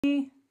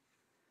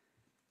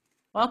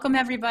Welcome,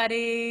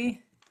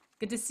 everybody.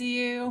 Good to see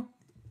you.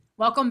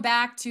 Welcome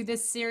back to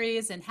this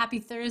series and happy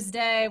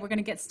Thursday. We're going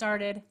to get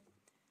started.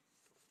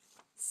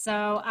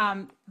 So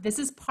this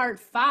is part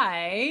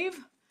 5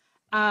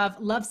 of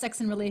Love,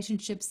 Sex, and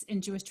Relationships in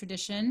Jewish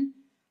Tradition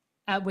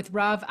with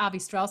Rabbi Avi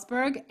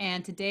Strausberg.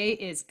 And today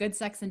is Good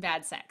Sex and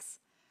Bad Sex.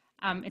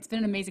 It's been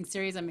an amazing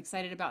series. I'm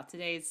excited about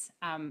today's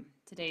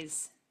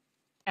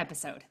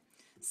episode.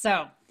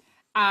 So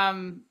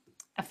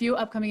a few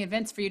upcoming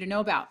events for you to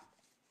know about.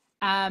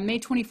 May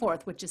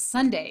 24th, which is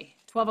Sunday,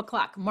 12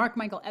 o'clock, Mark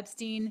Michael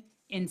Epstein,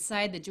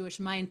 Inside the Jewish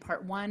Mind,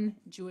 Part 1,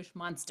 Jewish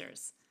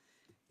Monsters.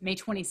 May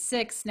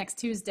 26th, next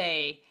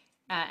Tuesday,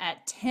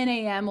 at 10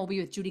 a.m., we'll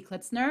be with Judy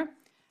Klitzner.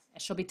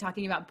 She'll be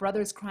talking about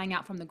Brothers Crying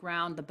Out from the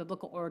Ground, the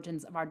Biblical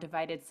Origins of Our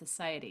Divided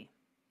Society.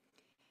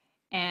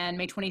 And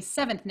May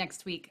 27th,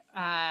 next week,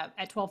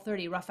 at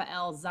 12:30,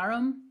 Raphael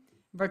Zarum,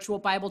 virtual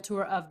Bible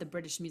tour of the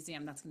British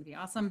Museum. That's going to be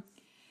awesome.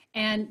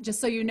 And just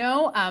so you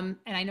know, and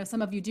I know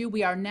some of you do,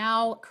 we are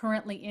now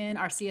currently in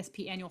our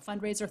CSP annual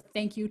fundraiser.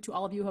 Thank you to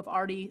all of you who have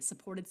already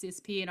supported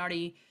CSP and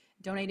already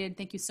donated.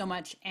 Thank you so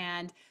much.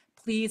 And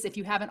please, if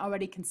you haven't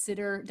already,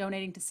 consider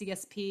donating to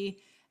CSP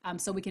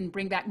so we can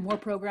bring back more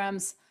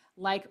programs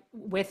like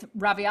with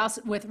Rav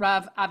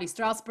Avi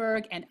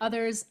Strausberg and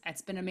others.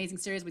 It's been an amazing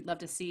series. We'd love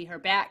to see her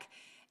back.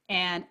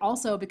 And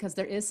also because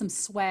there is some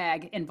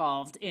swag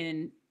involved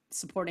in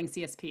supporting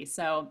CSP.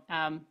 So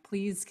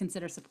please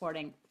consider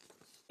supporting.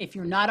 If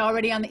you're not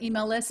already on the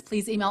email list,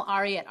 please email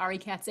Ari at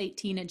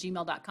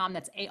arikatz18@gmail.com.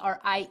 That's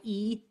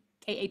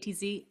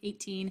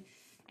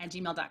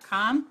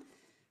ARIEKATZ18@gmail.com.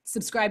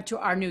 Subscribe to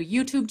our new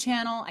YouTube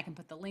channel. I can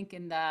put the link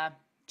in the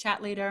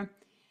chat later.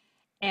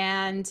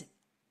 And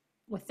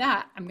with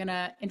that, I'm going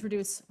to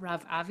introduce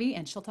Rav Avi,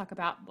 and she'll talk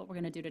about what we're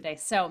going to do today.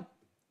 So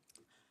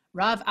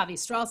Rav Avi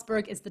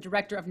Strausberg is the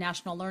Director of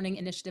National Learning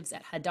Initiatives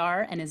at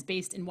Hadar and is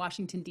based in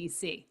Washington,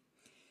 D.C.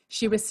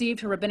 She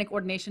received her rabbinic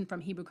ordination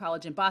from Hebrew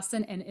College in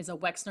Boston and is a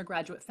Wexner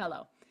Graduate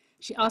Fellow.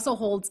 She also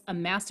holds a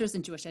master's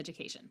in Jewish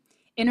education.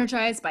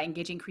 Energized by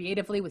engaging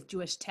creatively with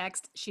Jewish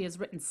text, she has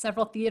written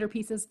several theater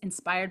pieces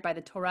inspired by the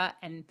Torah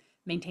and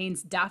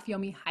maintains Daf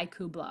Yomi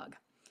haiku blog,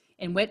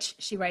 in which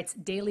she writes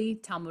daily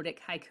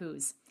Talmudic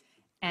haikus.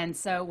 And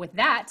so with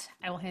that,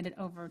 I will hand it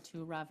over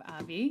to Rav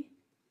Avi.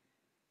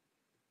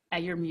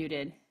 You're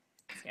muted.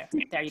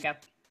 There you go.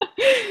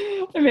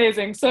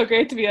 Amazing. So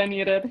great to be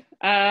unmuted.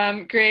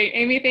 Great.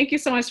 Amy, thank you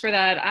so much for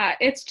that.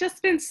 It's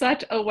just been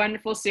such a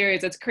wonderful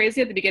series. It's crazy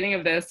at the beginning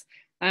of this.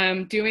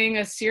 Doing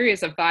a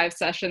series of 5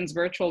 sessions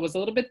virtual was a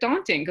little bit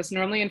daunting because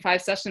normally in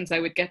 5 sessions, I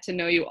would get to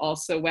know you all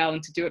so well,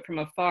 and to do it from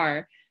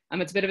afar,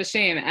 it's a bit of a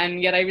shame.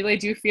 And yet I really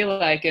do feel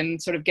like in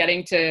sort of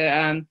getting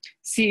to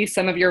see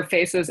some of your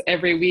faces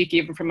every week,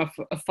 even from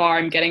afar,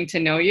 I'm getting to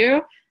know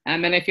you.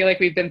 And I feel like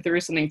we've been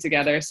through something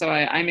together. So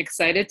I'm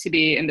excited to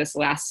be in this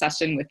last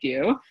session with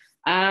you.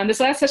 This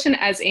last session,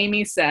 as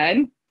Amy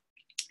said,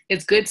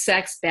 is Good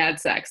Sex, Bad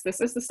Sex. This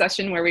is the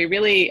session where we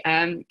really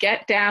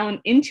get down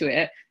into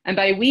it. And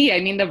by we, I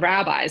mean the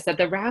rabbis, that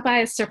the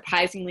rabbis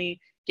surprisingly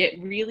get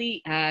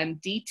really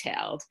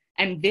detailed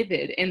and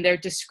vivid in their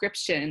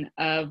description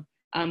of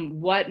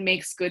what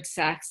makes good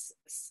sex,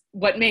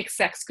 what makes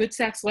sex good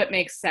sex, what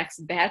makes sex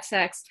bad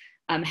sex,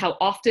 how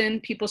often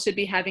people should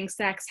be having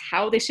sex,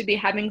 how they should be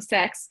having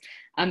sex,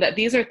 that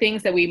these are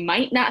things that we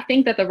might not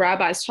think that the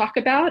rabbis talk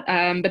about,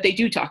 but they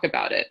do talk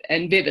about it,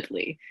 and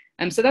vividly.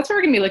 So that's what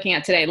we're going to be looking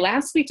at today.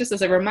 Last week, just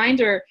as a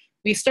reminder,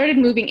 we started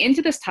moving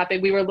into this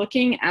topic. We were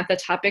looking at the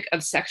topic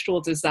of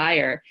sexual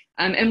desire,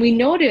 and we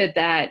noted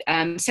that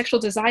sexual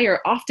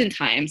desire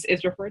oftentimes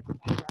is referred to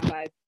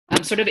by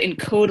rabbis sort of in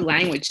code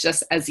language,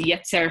 just as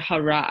yetzer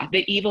hara,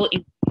 the evil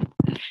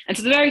inclination. And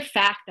so the very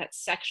fact that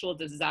sexual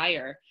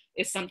desire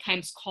is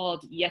sometimes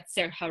called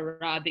yetzer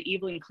hara, the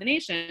evil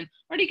inclination,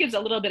 already gives a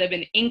little bit of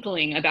an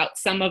inkling about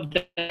some of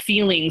the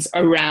feelings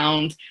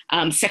around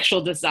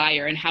sexual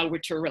desire and how we're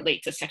to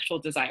relate to sexual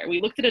desire.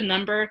 We looked at a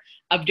number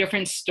of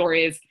different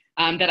stories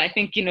that I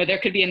think, there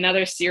could be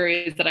another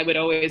series that I've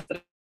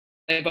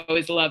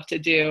always loved to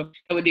do.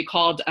 It would be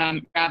called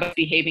Rabbis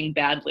Behaving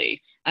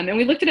Badly. And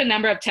we looked at a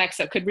number of texts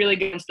that could really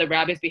go into the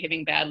Rabbis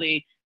Behaving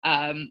Badly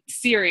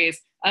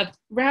series of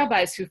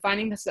rabbis who,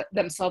 finding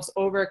themselves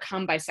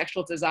overcome by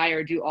sexual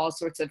desire, do all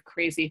sorts of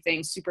crazy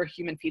things,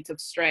 superhuman feats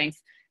of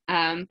strength.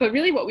 But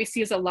really what we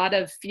see is a lot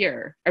of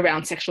fear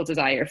around sexual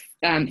desire,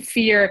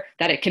 fear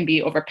that it can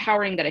be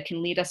overpowering, that it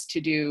can lead us to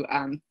do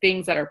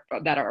things that are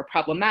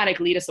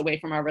problematic, lead us away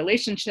from our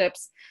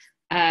relationships.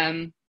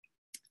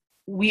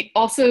 We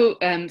also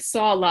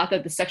saw a lot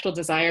that the sexual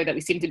desire that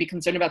we seem to be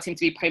concerned about seemed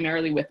to be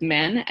primarily with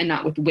men and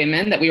not with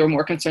women, that we were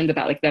more concerned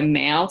about like the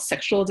male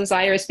sexual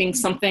desire as being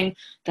something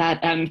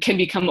that can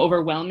become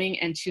overwhelming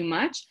and too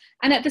much.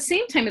 And at the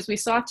same time, as we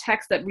saw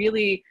texts that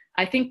really,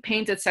 I think,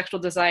 painted sexual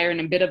desire in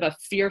a bit of a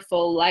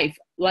fearful light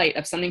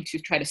of something to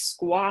try to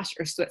squash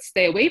or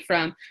stay away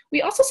from,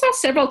 we also saw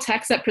several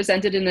texts that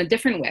presented in a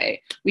different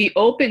way. We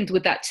opened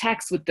with that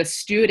text with the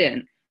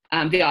student,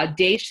 the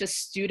audacious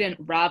student,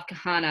 Rav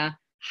Kahana,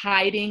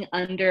 hiding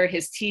under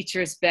his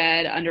teacher's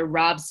bed, under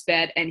Rob's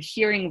bed, and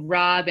hearing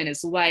Rob and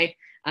his wife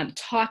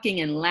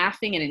talking and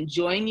laughing and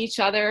enjoying each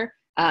other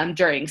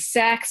during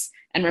sex.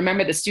 And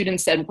remember, the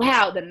student said,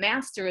 wow, the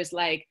master is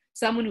like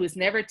someone who has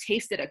never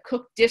tasted a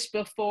cooked dish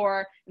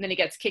before, and then he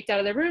gets kicked out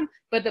of the room.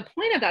 But the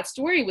point of that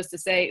story was to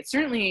say,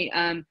 certainly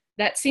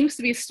that seems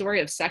to be a story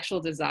of sexual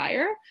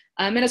desire,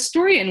 and a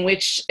story in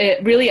which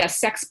really a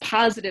sex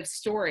positive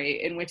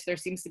story in which there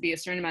seems to be a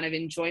certain amount of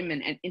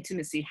enjoyment and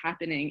intimacy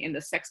happening in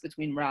the sex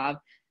between Rob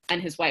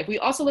and his wife. We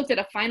also looked at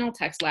a final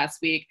text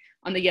last week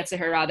on the Yetzer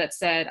Hara that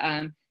said,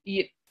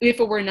 if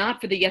it were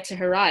not for the Yetzer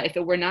Hara, if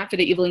it were not for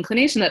the evil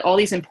inclination, that all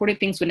these important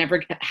things would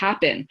never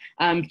happen.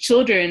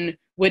 Children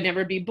would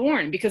never be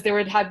born because there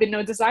would have been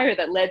no desire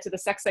that led to the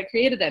sex that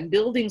created them.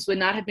 Buildings would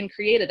not have been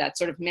created. That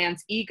sort of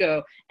man's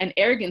ego and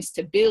arrogance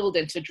to build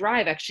and to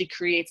drive actually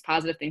creates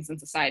positive things in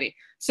society.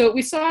 So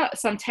we saw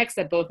some texts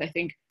that both, I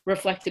think,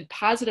 reflected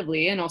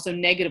positively and also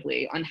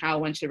negatively on how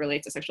one should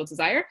relate to sexual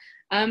desire.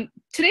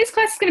 Today's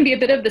class is going to be a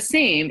bit of the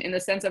same in the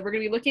sense that we're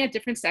going to be looking at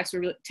different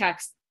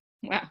texts.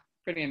 Wow,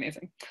 pretty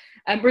amazing.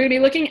 We're going to be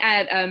looking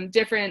at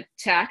different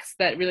texts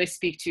that really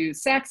speak to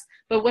sex.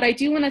 But what I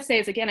do want to say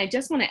is, again, I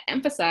just want to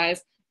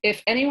emphasize,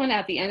 if anyone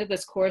at the end of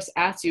this course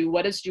asks you,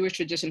 what does Jewish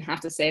tradition have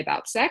to say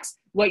about sex?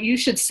 What you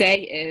should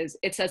say is,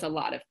 it says a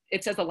lot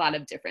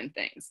of different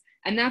things.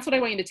 And that's what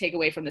I want you to take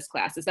away from this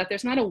class, is that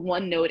there's not a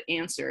one-note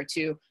answer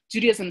to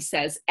Judaism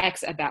says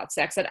X about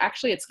sex, that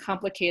actually it's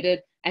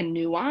complicated and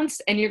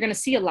nuanced. And you're going to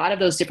see a lot of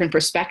those different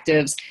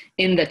perspectives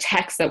in the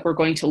text that we're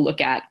going to look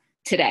at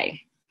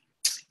today.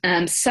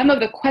 Some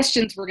of the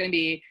questions we're going to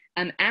be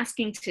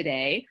asking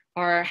today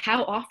are,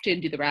 how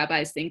often do the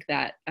rabbis think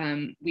that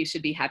we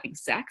should be having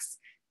sex?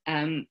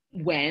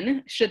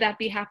 When should that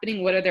be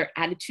happening? What are their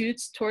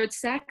attitudes towards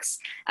sex?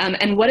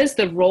 And what is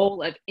the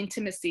role of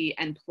intimacy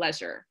and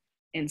pleasure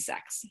in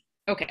sex?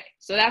 Okay,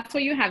 so that's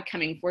what you have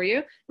coming for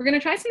you. We're going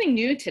to try something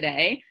new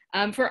today.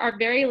 For our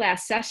very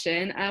last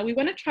session, we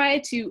want to try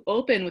to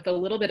open with a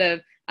little bit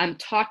of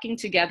talking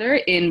together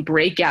in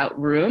breakout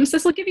rooms.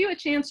 This will give you a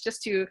chance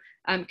just to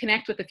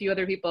connect with a few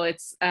other people.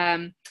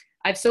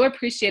 I've so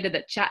appreciated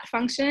that chat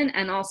function,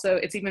 and also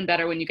it's even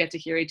better when you get to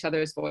hear each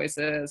other's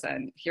voices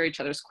and hear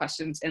each other's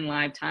questions in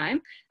live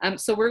time.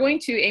 So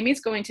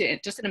Amy's going to,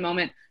 just in a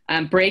moment,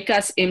 break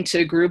us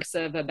into groups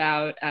of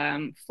about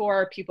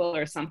 4 people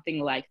or something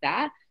like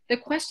that. The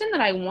question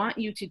that I want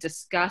you to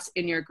discuss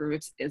in your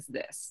groups is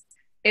this.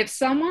 If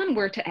someone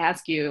were to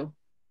ask you,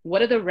 what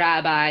do the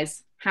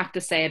rabbis have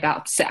to say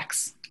about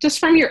sex? Just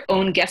from your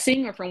own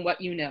guessing or from what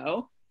you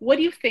know, what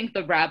do you think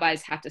the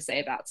rabbis have to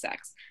say about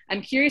sex?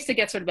 I'm curious to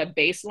get sort of a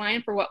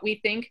baseline for what we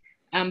think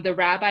the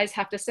rabbis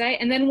have to say,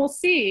 and then we'll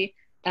see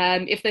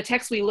if the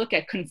texts we look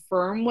at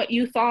confirm what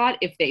you thought,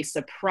 if they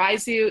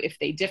surprise you, if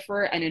they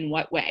differ, and in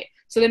what way.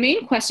 So the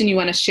main question you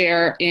want to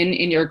share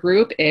in your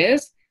group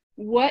is,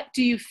 what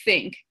do you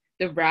think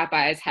the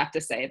rabbis have to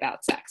say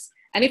about sex?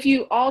 And if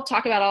you all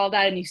talk about all of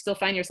that and you still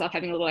find yourself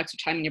having a little extra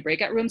time in your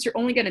breakout rooms, you're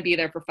only going to be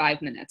there for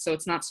 5 minutes, so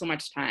it's not so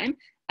much time.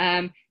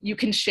 You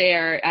can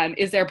share,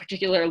 is there a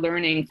particular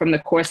learning from the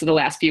course of the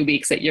last few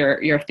weeks that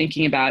you're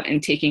thinking about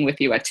and taking with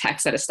you, a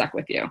text that has stuck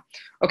with you?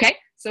 Okay,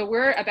 so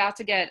we're about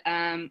to get,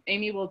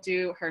 Amy will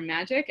do her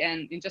magic,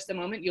 and in just a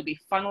moment, you'll be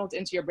funneled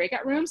into your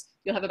breakout rooms.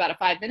 You'll have about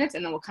 5 minutes,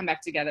 and then we'll come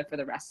back together for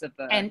the rest of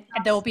the And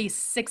there will be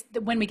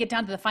when we get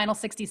down to the final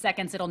 60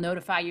 seconds, it'll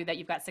notify you that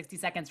you've got 60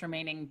 seconds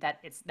remaining, that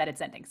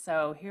it's ending.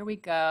 So here we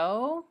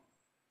go.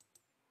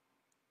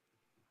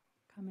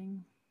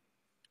 Coming,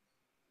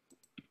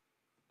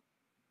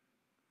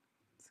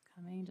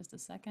 just a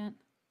second.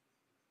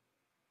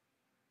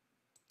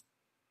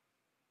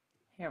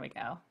 Here we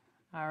go.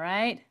 All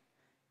right.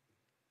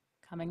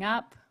 Coming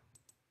up.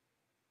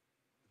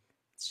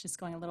 It's just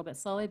going a little bit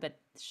slowly, but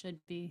should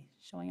be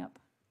showing up.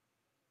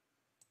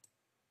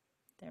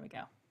 There we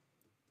go.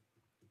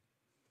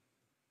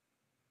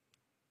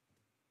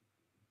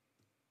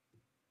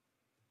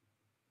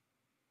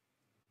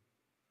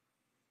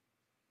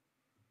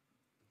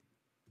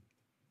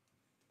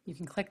 You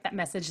can click that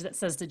message that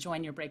says to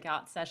join your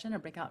breakout session or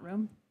breakout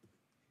room.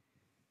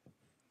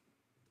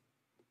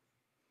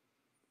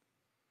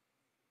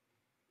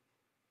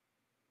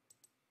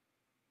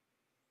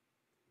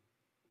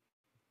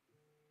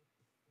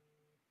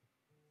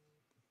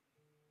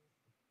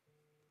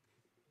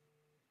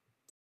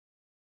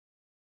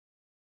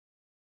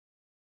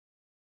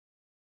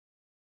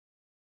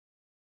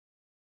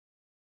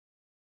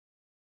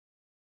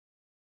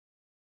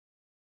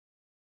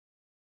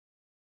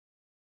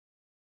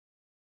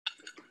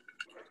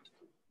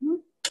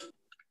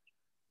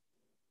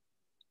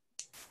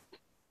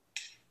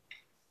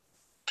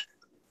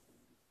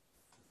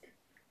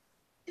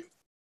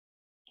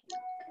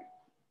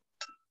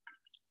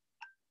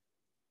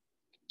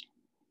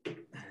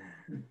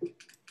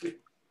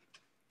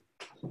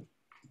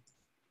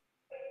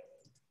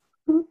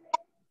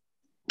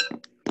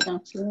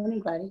 Don't see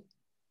anybody.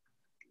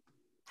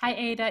 Hi,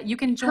 Ada. You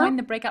can join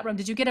the breakout room.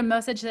 Did you get a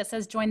message that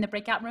says join the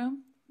breakout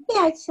room?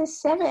 Yeah, it says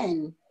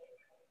 7.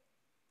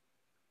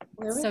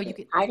 Where is So it? you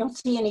could, I don't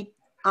see any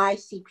I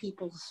see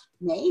people's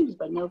names,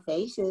 but no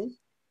faces.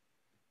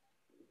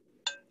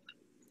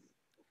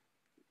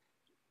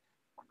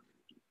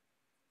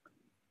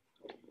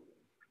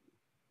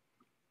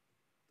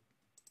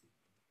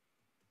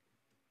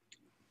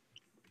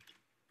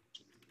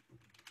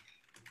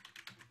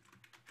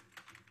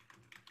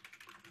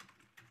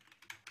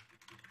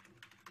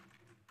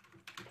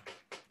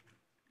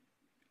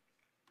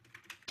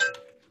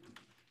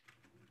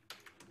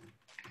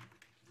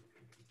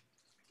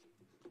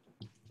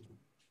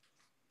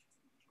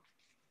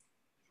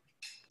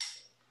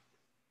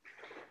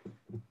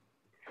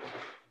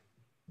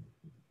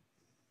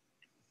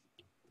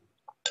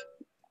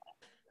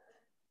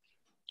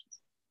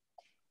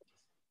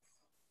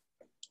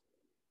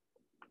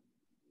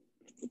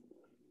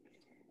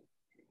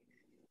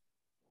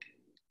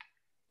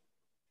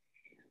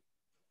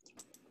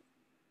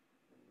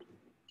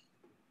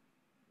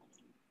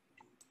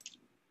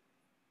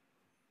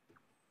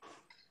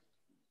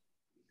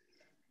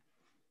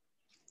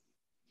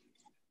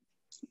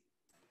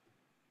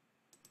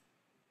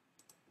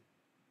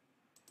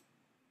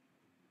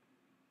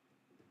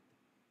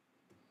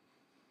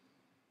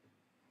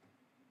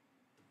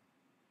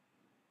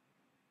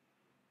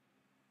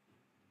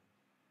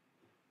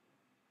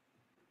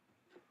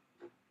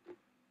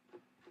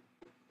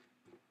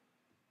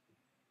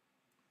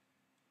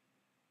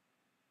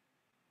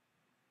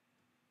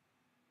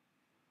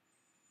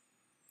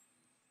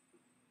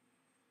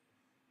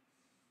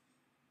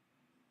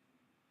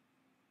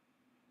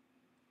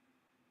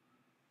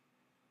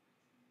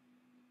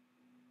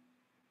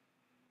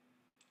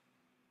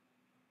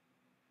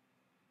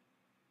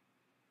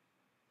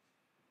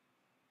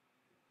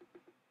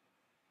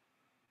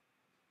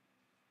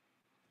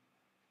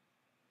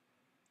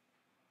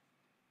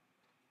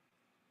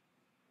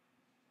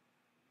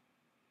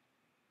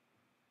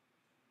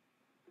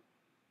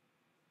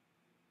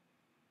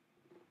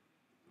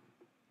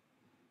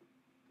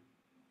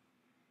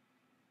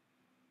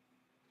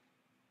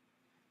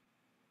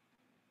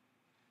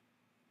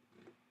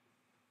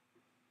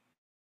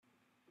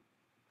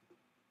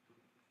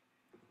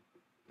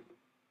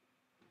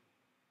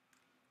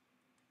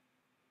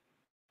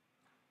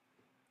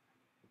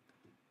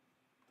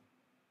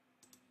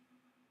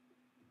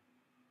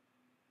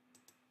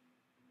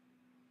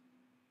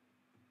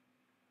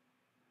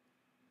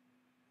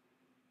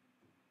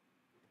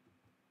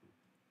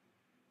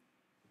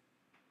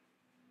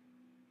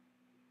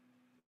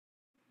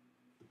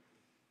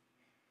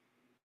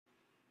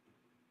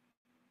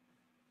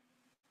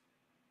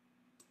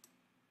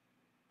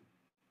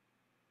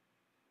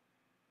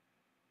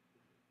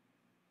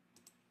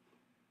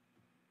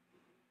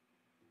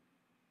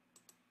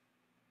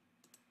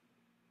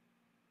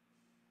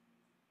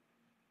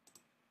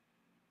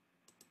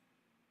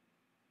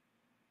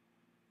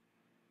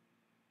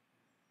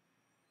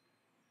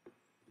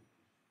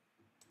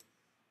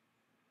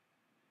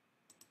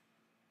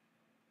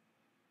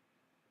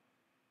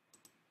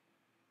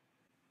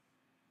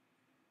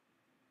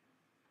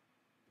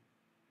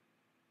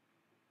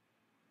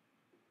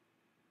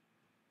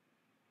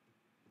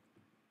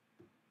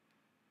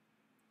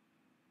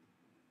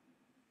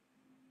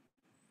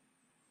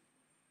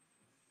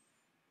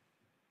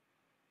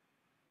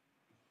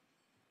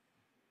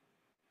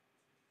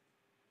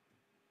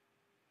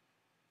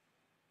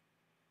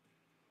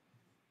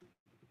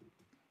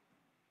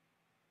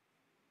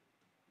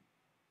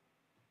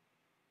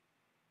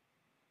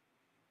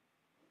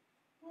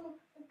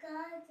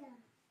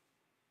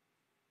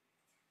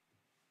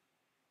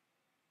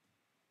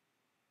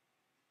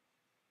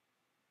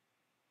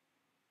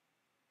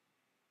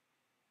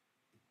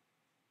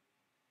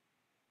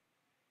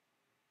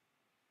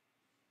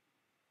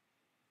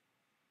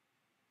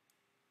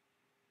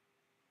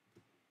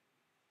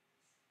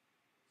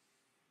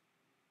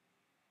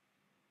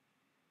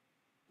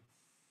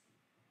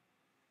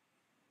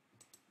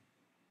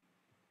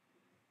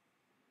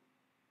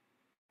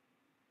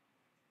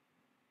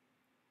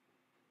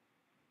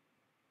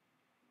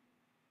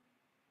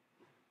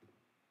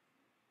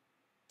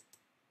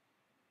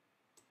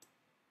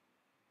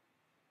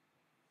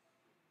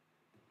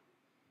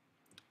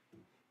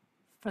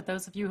 For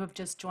those of you who have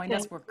just joined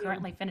us, we're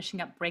currently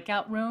finishing up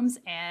breakout rooms,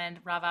 and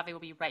Rabbi Avi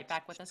will be right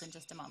back with us in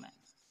just a moment.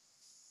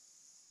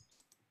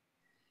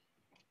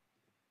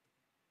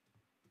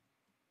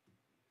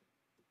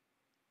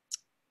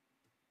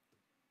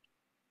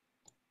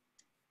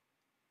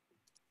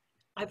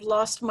 I've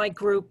lost my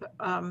group.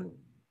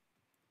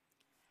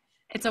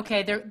 It's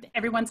okay.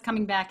 Everyone's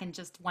coming back in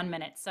just 1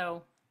 minute.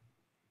 So,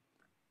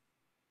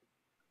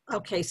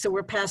 Okay, so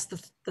we're past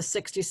the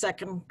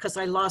 60-second because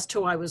I lost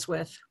who I was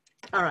with.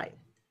 All right.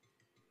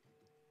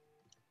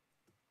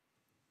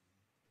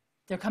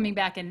 they're coming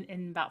back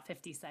in about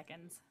 50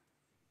 seconds.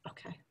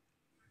 Okay.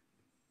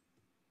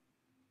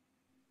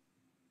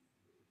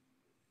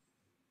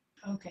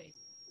 Okay.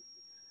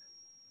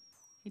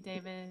 Hey,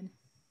 David.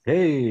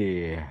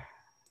 Hey.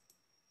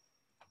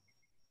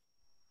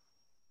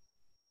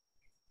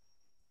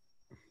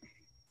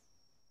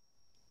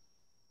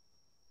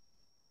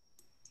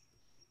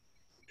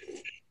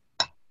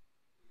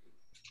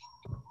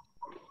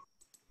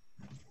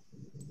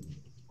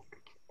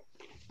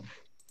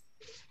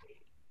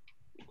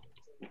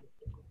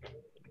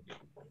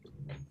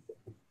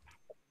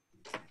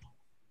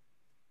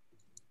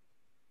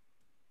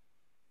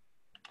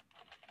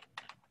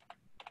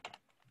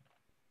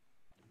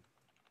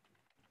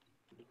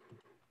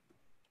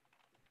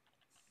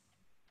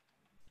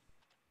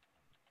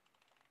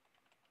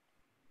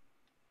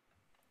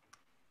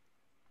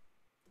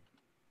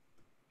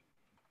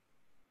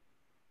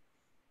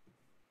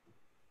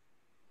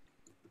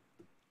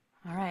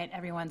 All right,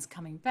 everyone's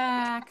coming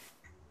back.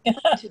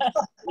 Yes,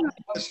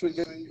 we're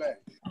getting back.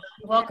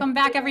 Welcome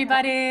back,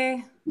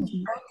 everybody.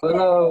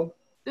 Hello.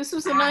 This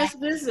was a nice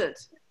visit.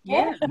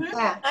 Yeah.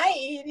 Yeah. Hi,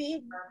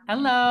 Edie.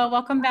 Hello,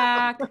 welcome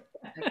back.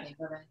 Okay,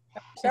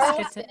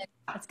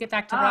 Let's get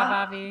back to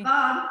Rabbi Avi.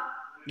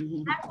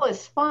 that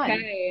was fun.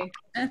 Okay,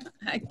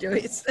 Hi,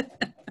 Joyce.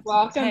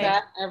 welcome Okay.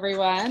 back,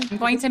 everyone. I'm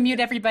going to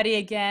mute everybody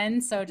again,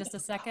 so just a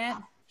second.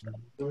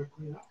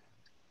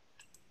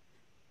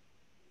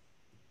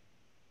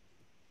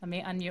 Let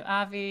me unmute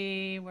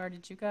Avi. Where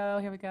did you go?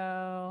 Here we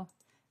go.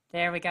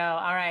 There we go.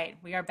 All right,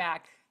 we are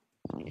back.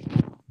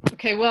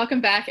 Okay,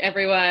 welcome back,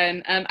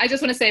 everyone. I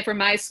just want to say, for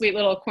my sweet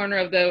little corner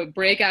of the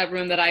breakout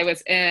room that I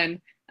was in,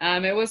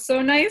 it was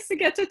so nice to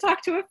get to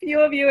talk to a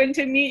few of you and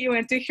to meet you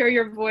and to hear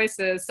your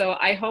voices. So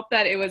I hope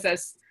that it was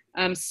as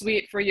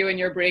sweet for you in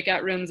your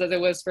breakout rooms as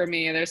it was for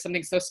me. There's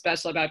something so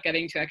special about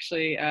getting to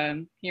actually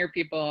hear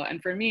people,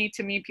 and for me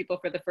to meet people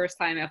for the first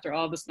time after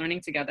all this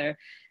learning together.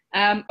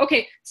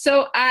 Okay,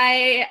 so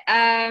I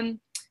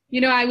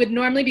would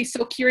normally be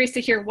so curious to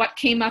hear what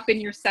came up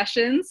in your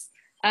sessions.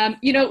 Why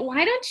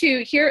don't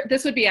you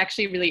this would be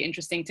actually really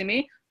interesting to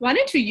me. Why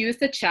don't you use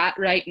the chat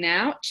right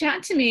now?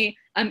 Chat to me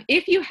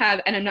if you have,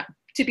 and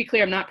to be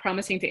clear, I'm not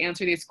promising to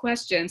answer these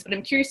questions, but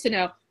I'm curious to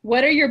know,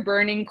 what are your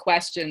burning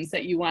questions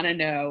that you want to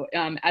know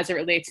as it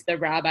relates to the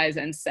rabbis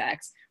and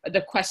sex?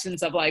 The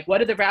questions of like, what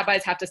do the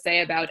rabbis have to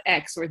say about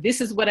X? Or this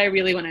is what I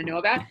really want to know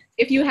about.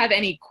 If you have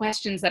any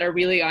questions that are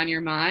really on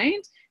your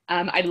mind,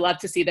 I'd love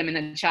to see them in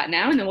the chat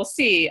now, and then we'll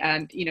see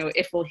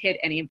if we'll hit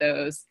any of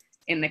those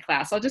in the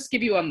class. I'll just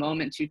give you a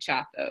moment to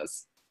chat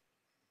those.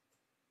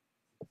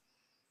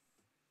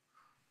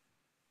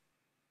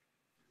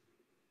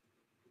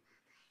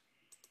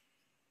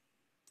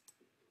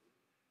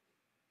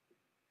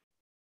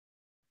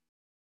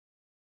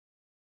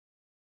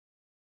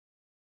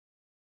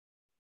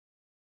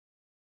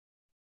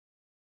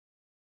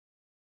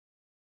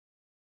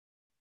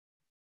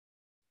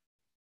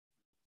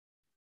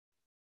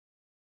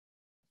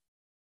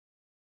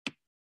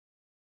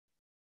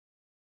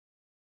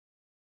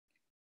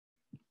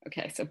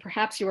 Okay, so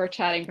perhaps you are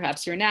chatting,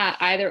 perhaps you're not.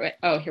 Either way,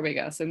 oh, here we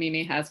go. So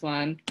Mimi has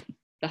one.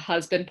 The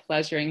husband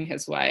pleasuring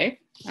his wife,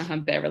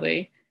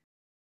 Beverly.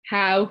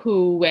 How,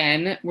 who,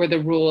 when were the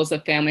rules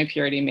of family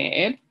purity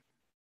made?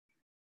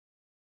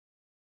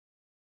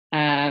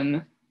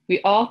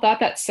 We all thought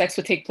that sex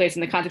would take place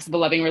in the context of a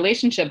loving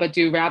relationship, but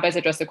do rabbis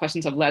address the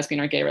questions of lesbian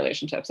or gay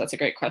relationships? That's a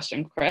great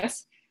question,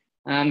 Chris.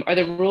 Are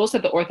the rules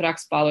that the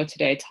Orthodox follow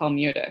today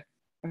Talmudic?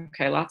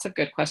 Okay, lots of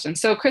good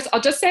questions. So Chris,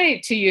 I'll just say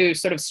to you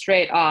sort of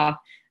straight off,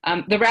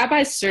 the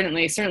rabbis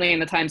certainly in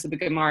the times of the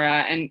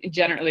Gemara and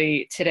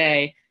generally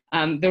today,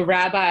 the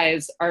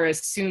rabbis are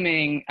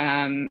assuming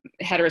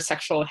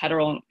heterosexual,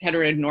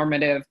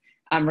 heteronormative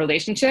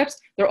relationships.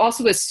 They're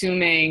also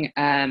assuming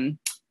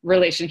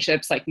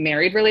relationships like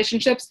married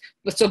relationships.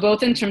 So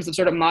both in terms of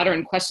sort of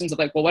modern questions of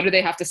like, well, what do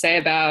they have to say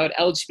about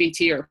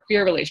LGBT or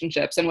queer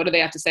relationships? And what do they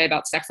have to say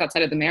about sex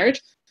outside of the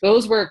marriage?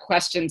 Those were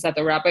questions that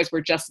the rabbis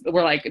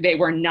they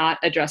were not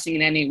addressing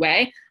in any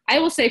way. I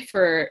will say,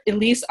 for at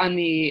least on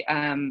the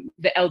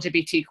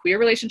LGBT queer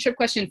relationship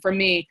question, for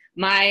me,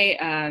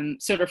 my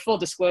sort of full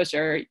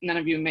disclosure, none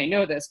of you may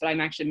know this, but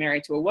I'm actually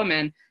married to a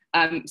woman.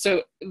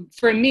 So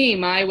for me,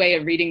 my way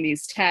of reading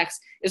these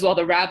texts is, while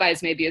the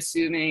rabbis may be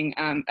assuming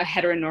a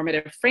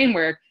heteronormative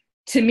framework,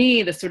 to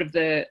me,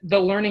 the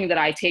learning that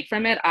I take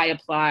from it, I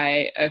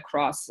apply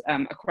across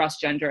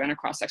gender and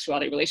across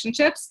sexuality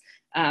relationships.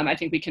 I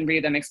think we can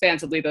read them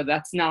expansively, though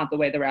that's not the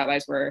way the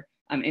rabbis were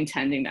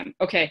intending them.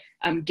 Okay,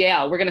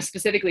 Gail, we're going to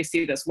specifically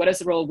see this. What is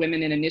the role of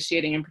women in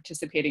initiating and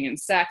participating in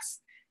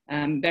sex?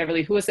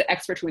 Beverly, who is the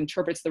expert who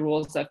interprets the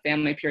rules of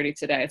family purity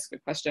today? It's a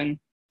good question.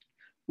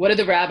 What do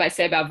the rabbis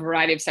say about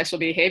variety of sexual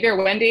behavior?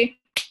 Wendy,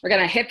 we're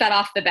going to hit that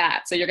off the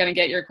bat, so you're going to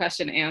get your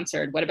question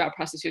answered. What about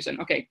prostitution?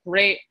 Okay,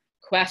 great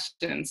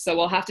questions. So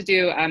we'll have to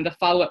do the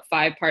follow-up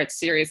 5-part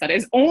series that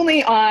is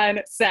only on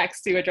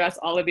sex to address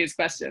all of these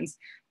questions.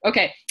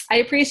 Okay, I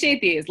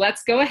appreciate these.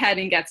 Let's go ahead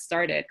and get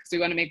started, because we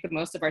want to make the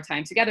most of our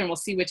time together, and we'll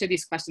see which of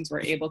these questions we're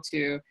able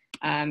to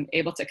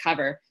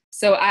cover.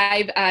 So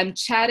I've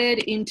chatted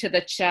into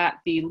the chat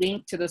the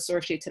link to the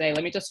source sheet today.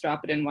 Let me just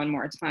drop it in one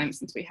more time,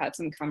 since we had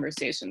some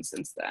conversation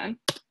since then.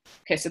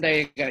 Okay, so there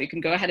you go. You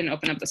can go ahead and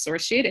open up the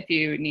source sheet if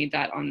you need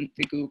that on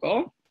the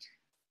Google.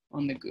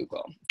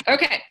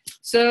 Okay,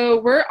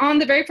 so we're on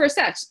the very first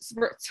text.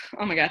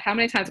 Oh my God, how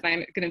many times am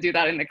I going to do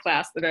that in the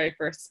class? The very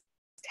first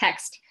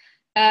text.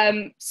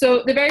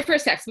 So the very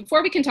first text,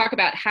 before we can talk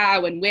about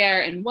how and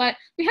where and what,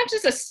 we have to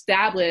just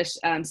establish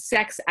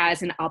sex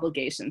as an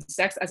obligation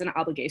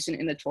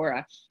in the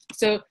Torah.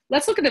 So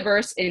let's look at the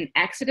verse in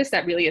Exodus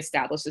that really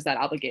establishes that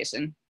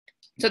obligation.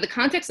 So the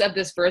context of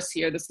this verse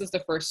here, this is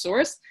the first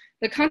source.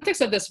 The context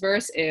of this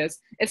verse is,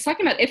 it's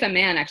talking about if a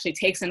man actually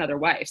takes another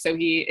wife. So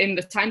in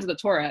the times of the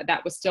Torah,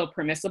 that was still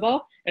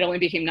permissible. It only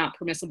became not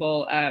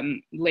permissible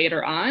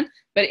later on.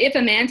 But if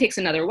a man takes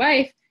another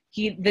wife,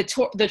 the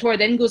Torah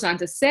then goes on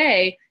to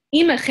say,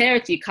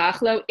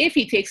 if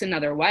he takes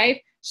another wife,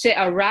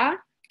 she'ara,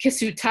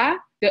 kesuta,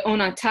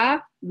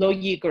 ve'onata lo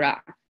yigra.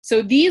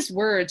 So these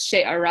words,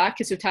 she'ara,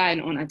 kisuta,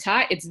 and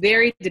onata, it's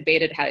very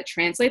debated how to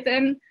translate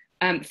them.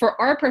 For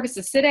our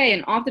purposes today,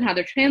 and often how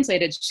they're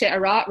translated,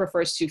 she'ara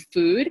refers to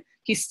food.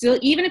 He's still,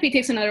 even if he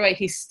takes another wife,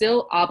 he's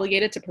still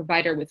obligated to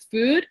provide her with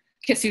food.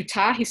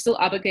 Kesuta, he's still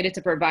obligated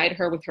to provide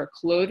her with her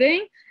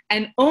clothing.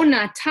 And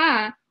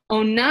onata,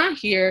 ona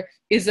here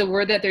is a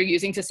word that they're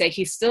using to say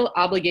he's still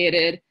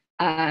obligated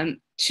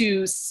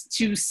to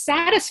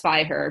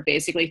satisfy her,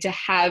 basically, to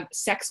have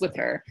sex with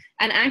her.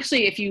 And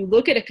actually, if you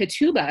look at a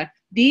ketubah,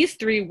 these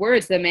three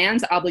words, the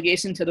man's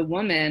obligation to the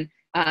woman,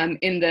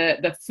 in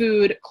the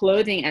food,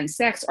 clothing, and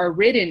sex, are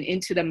written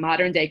into the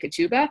modern day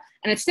ketubah,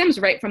 and it stems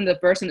right from the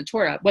verse in the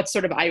Torah. What's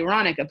sort of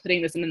ironic of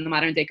putting this in the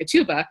modern day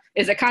ketubah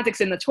is the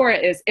context in the Torah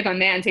is if a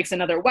man takes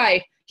another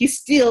wife, he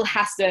still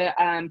has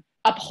to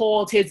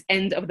uphold his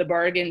end of the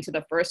bargain to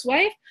the first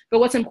wife. But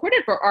what's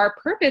important for our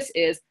purpose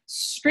is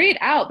straight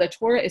out, the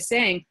Torah is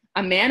saying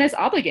a man is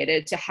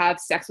obligated to have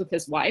sex with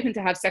his wife and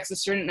to have sex a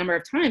certain number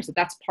of times. So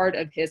that's part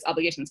of his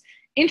obligations.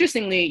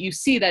 Interestingly, you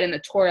see that in the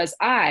Torah's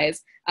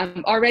eyes,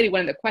 already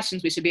one of the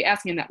questions we should be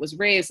asking that was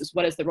raised is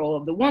what is the role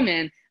of the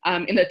woman?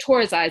 In the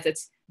Torah's eyes,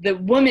 it's the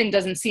woman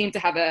doesn't seem to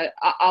have a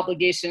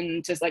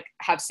obligation to like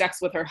have sex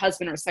with her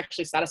husband or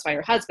sexually satisfy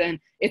her husband.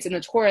 It's in the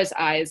Torah's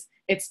eyes,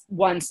 it's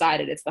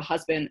one-sided. It's the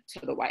husband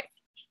to the wife.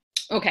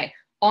 Okay,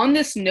 on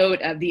this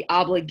note of the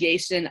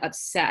obligation of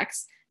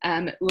sex,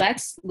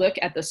 let's look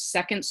at the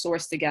second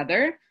source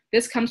together.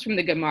 This comes from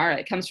the Gemara.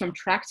 It comes from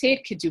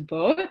Tractate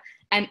Ketubot.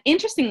 And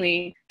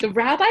interestingly, the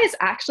rabbis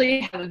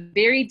actually have a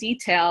very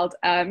detailed,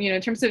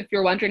 in terms of if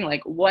you're wondering,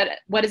 like, what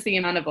is the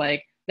amount of,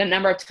 like, the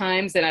number of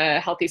times in a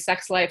healthy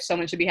sex life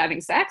someone should be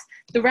having sex,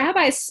 the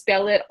rabbis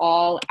spell it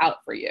all out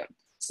for you.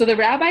 So the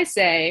rabbis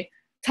say,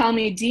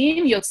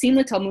 Talmidim yotzim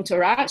leTalmud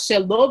Torah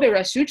shelo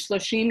berashut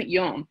shloshim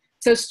yom.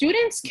 So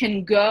students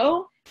can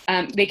go,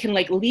 they can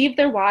like leave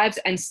their wives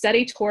and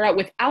study Torah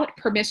without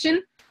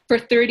permission for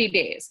 30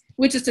 days,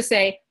 which is to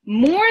say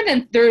more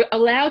than they're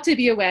allowed to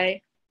be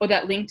away. Oh,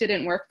 that link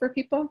didn't work for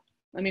people?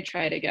 Let me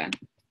try it again.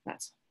 Let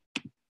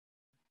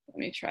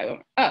me try one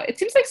more. Oh, it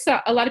seems like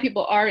a lot of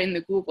people are in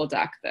the Google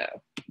Doc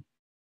though.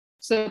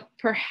 So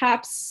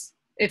perhaps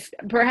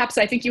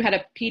I think you had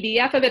a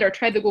PDF of it or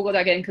tried the Google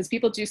Doc again because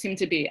people do seem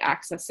to be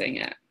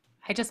accessing it.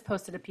 I just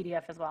posted a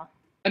PDF as well.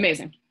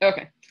 Amazing.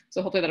 Okay.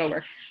 So hopefully that'll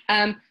work.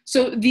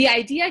 So the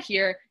idea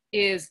here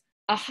is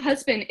a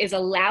husband is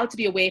allowed to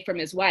be away from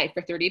his wife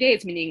for 30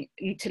 days, meaning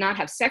to not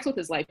have sex with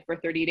his wife for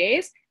 30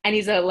 days. And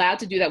he's allowed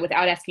to do that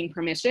without asking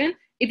permission.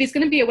 If he's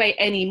going to be away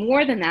any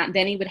more than that,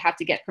 then he would have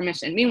to get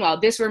permission. Meanwhile,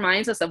 this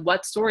reminds us of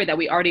what story that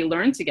we already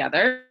learned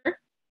together,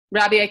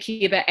 Rabbi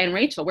Akiva and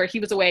Rachel, where he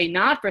was away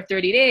not for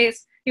 30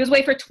 days, he was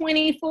away for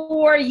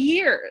 24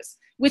 years,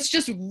 which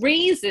just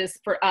raises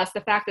for us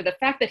the fact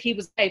that he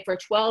was away for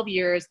 12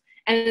 years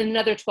and in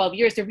another 12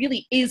 years, there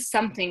really is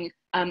something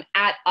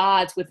at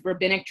odds with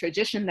rabbinic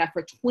tradition that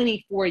for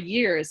 24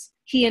 years,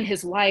 he and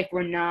his wife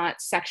were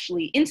not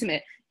sexually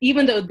intimate,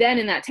 even though then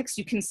in that text,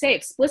 you can say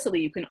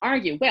explicitly, you can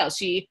argue, well,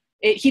 he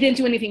didn't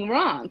do anything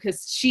wrong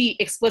because she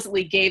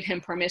explicitly gave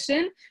him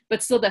permission,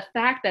 but still the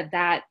fact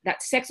that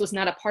sex was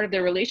not a part of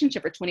their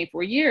relationship for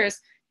 24 years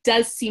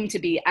does seem to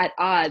be at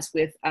odds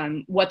with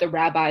what the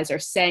rabbis are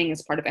saying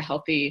as part of a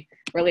healthy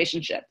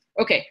relationship.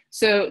 Okay,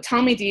 so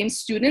Talmidim,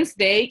 students,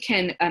 they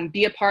can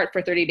be apart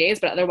for 30 days,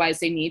 but otherwise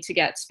they need to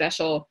get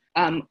special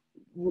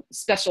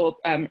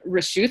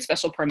reshut,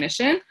 special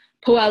permission.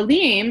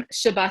 Poalim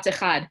Shabbat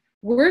Echad.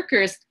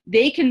 Workers,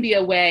 they can be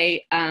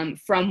away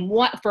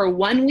for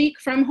 1 week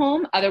from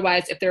home.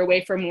 Otherwise, if they're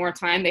away for more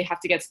time, they have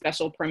to get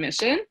special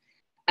permission.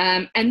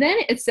 And then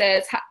it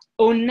says,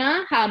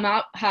 Ona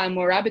ha'mora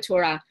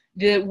b'Torah.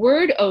 The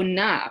word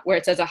ona, where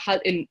it says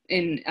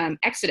in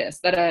Exodus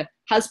that a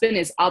husband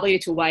is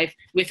obligated to a wife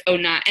with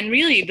ona, and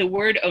really the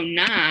word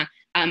ona,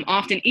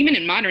 often even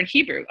in modern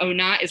Hebrew,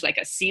 ona is like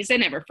a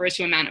season. It refers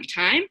to amount of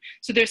time.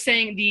 So they're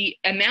saying the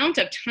amount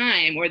of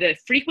time or the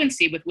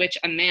frequency with which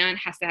a man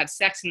has to have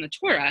sex in the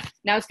Torah.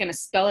 Now it's going to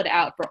spell it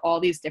out for all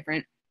these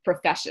different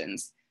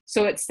professions.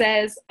 So it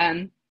says,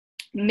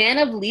 men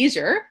of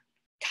leisure,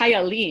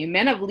 kayalim,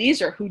 men of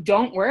leisure who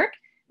don't work,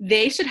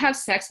 they should have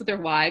sex with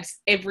their wives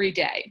every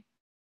day.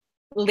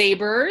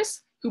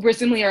 Laborers, who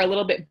presumably are a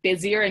little bit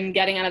busier in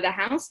getting out of the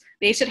house,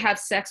 they should have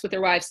sex with their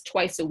wives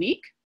twice a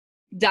week.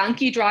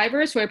 Donkey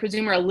drivers, who I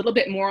presume are a little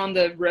bit more on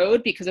the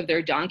road because of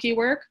their donkey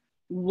work,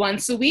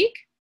 once a week.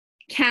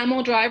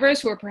 Camel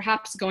drivers, who are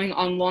perhaps going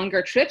on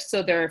longer trips,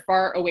 so they're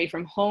far away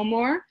from home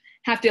more,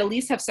 have to at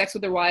least have sex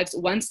with their wives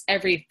once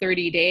every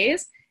 30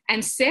 days.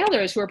 And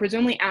sailors, who are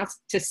presumably out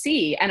to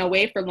sea and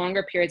away for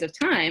longer periods of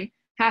time,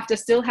 have to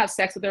still have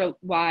sex with their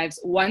wives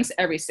once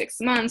every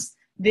 6 months.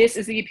 This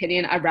is the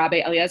opinion of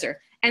Rabbi Eliezer.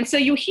 And so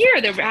you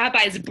hear the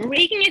rabbis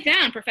breaking it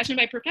down profession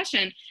by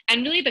profession,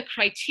 and really the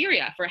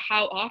criteria for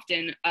how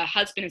often a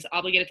husband is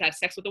obligated to have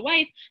sex with a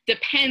wife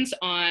depends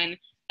on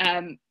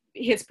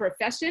his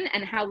profession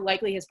and how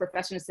likely his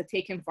profession is to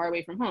take him far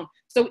away from home.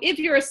 So if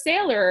you're a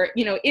sailor,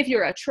 if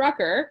you're a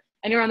trucker,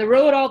 and you're on the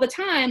road all the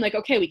time, like,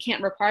 okay, we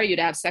can't require you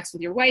to have sex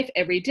with your wife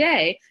every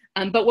day.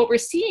 But what we're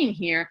seeing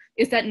here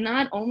is that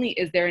not only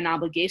is there an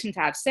obligation to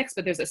have sex,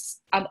 but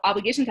there's an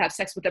obligation to have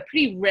sex with a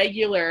pretty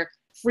regular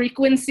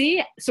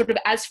frequency, sort of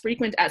as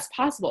frequent as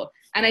possible.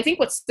 And I think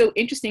what's so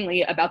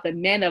interestingly about the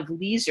men of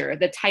leisure,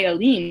 the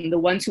tayalim, the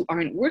ones who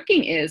aren't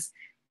working, is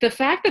the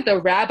fact that the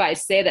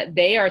rabbis say that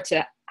they are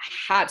to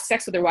have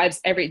sex with their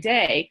wives every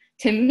day,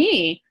 to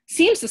me,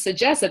 seems to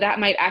suggest that that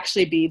might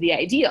actually be the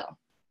ideal.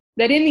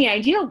 That in the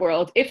ideal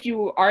world, if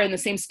you are in the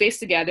same space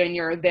together and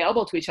you're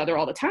available to each other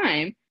all the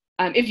time,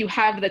 if you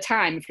have the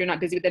time, if you're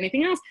not busy with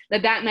anything else,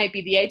 that might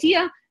be the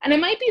idea. And it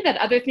might be that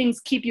other things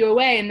keep you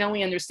away, and then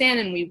we understand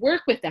and we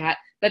work with that,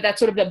 but that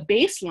sort of the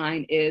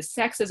baseline is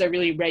sex is a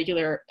really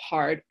regular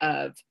part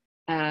of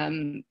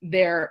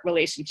their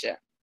relationship.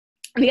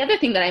 And the other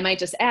thing that I might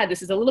just add,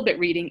 this is a little bit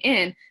reading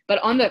in,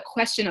 but on the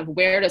question of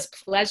where does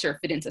pleasure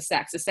fit into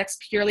sex? Is sex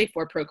purely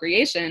for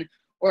procreation,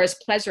 or is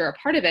pleasure a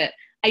part of it?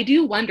 I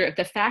do wonder if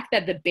the fact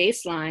that the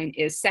baseline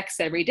is sex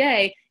every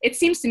day, it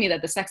seems to me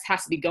that the sex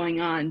has to be going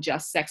on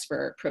just sex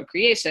for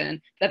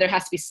procreation, that there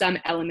has to be some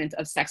element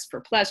of sex for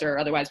pleasure.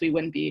 Otherwise, you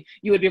would be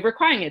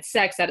requiring it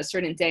sex at a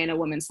certain day in a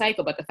woman's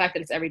cycle. But the fact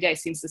that it's every day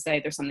seems to say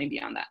there's something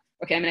beyond that.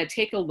 Okay, I'm going to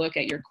take a look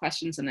at your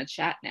questions in the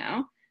chat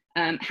now.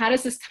 How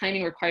does this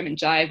timing requirement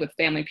jive with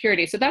family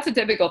purity? So that's a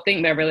difficult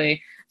thing,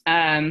 Beverly.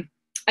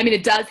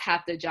 It does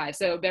have to jive.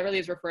 So Beverly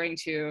is referring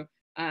to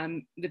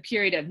the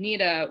period of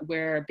nida,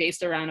 where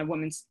based around a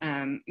woman's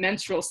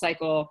menstrual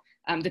cycle,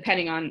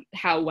 depending on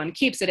how one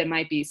keeps it, it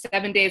might be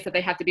 7 days that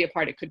they have to be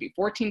apart. It could be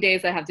 14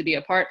 days that have to be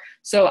apart.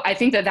 So I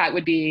think that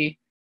would be,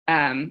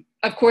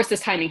 of course,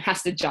 this timing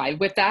has to jive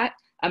with that.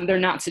 They're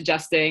not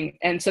suggesting,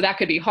 and so that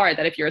could be hard,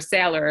 that if you're a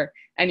sailor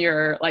and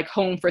you're like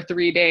home for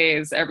 3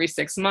 days every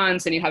 6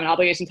 months and you have an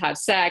obligation to have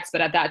sex,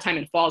 but at that time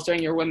it falls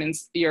during your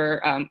wife's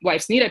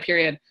nida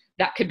period,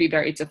 that could be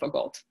very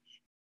difficult.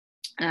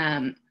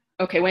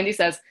 Okay, Wendy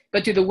says,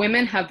 but do the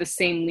women have the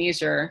same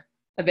leisure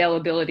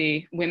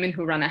availability, women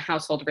who run a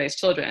household, raise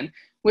children?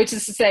 Which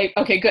is to say,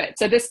 okay, good.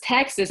 So this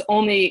text is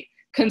only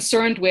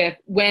concerned with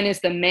when is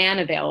the man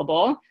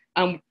available,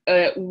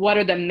 what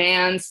are the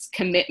man's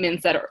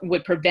commitments that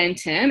would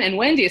prevent him? And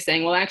Wendy is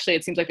saying, well, actually,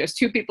 it seems like there's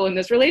two people in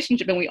this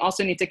relationship, and we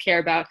also need to care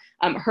about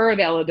her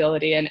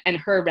availability and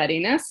her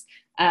readiness.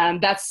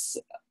 That's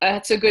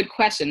a good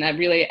question. That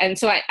really, and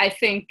so I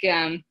think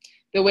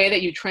the way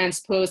that you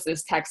transpose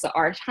this text to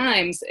our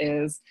times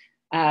is,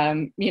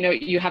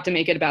 you have to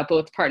make it about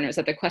both partners.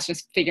 That the question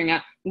is figuring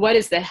out what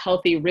is the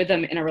healthy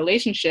rhythm in a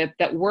relationship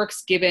that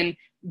works given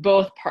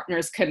both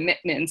partners'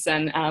 commitments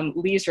and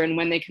leisure, and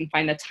when they can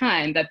find the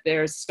time, that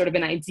there's sort of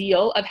an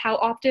ideal of how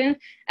often,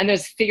 and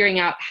there's figuring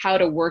out how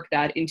to work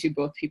that into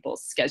both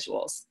people's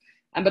schedules.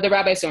 But the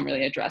rabbis don't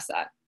really address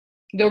that.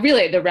 Though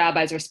really the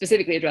rabbis are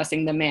specifically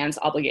addressing the man's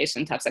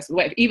obligation to have sex with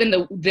the wife, even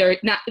though there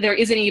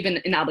isn't even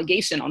an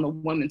obligation on the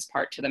woman's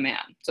part to the man.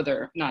 So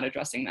they're not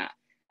addressing that.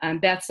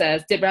 Beth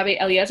says, did Rabbi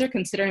Eliezer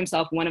consider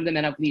himself one of the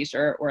men of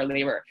leisure or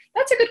labor?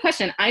 That's a good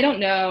question. I don't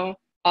know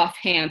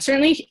offhand.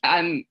 Certainly,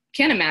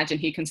 can't imagine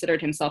he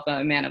considered himself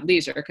a man of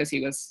leisure, because he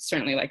was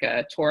certainly like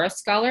a Torah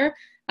scholar.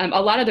 A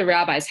lot of the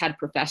rabbis had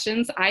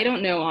professions. I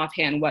don't know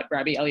offhand what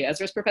Rabbi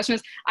Eliezer's profession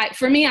is.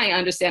 For me, I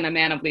understand a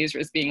man of leisure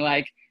as being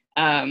like,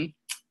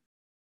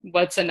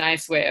 what's a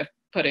nice way of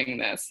putting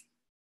this?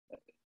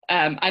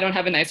 I don't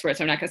have a nice word,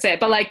 so I'm not gonna say it,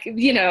 but like,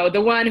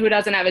 the one who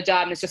doesn't have a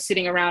job and is just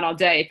sitting around all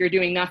day. If you're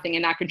doing nothing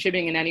and not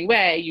contributing in any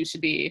way, you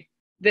should be,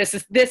 this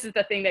is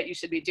the thing that you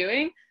should be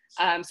doing.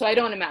 So I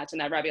don't imagine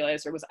that Rabbi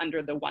Eliezer was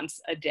under the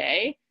once a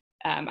day.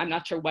 I'm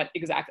not sure what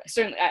exactly.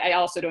 Certainly, I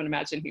also don't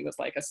imagine he was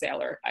like a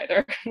sailor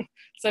either.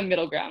 Some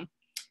middle ground.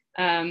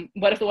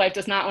 What if the wife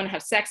does not want to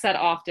have sex that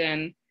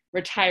often?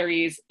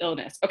 Retirees,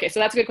 illness. Okay, so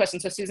that's a good question.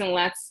 So Susan,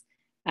 let's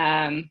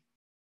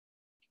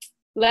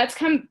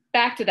come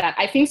back to that.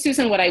 I think,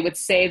 Susan, what I would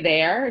say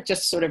there,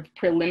 just sort of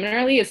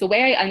preliminarily, is the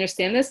way I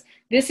understand this.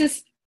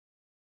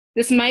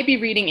 This might be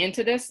reading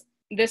into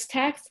this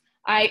text.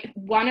 I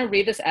want to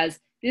read this as,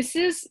 this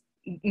is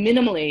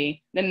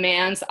minimally the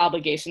man's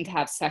obligation to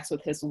have sex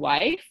with his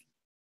wife,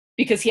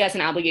 because he has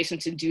an obligation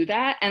to do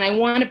that. And I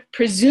want to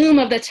presume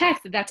of the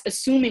text that that's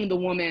assuming the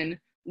woman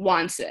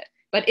wants it.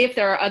 But if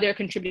there are other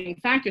contributing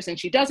factors and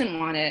she doesn't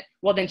want it,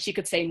 well, then she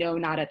could say, no,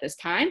 not at this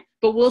time.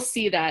 But we'll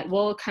see that.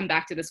 We'll come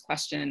back to this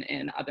question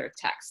in other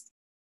texts.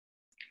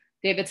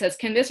 David says,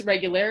 can this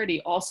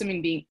regularity also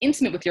mean being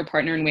intimate with your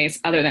partner in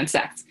ways other than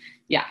sex?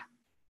 Yeah,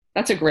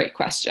 that's a great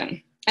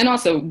question. And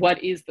also,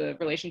 what is the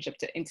relationship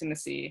to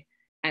intimacy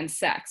and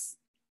sex?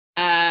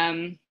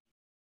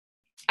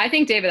 I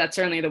think, David, that's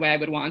certainly the way I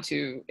would want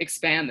to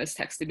expand this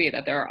text to be,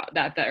 that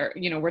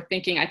we're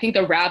thinking, I think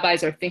the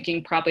rabbis are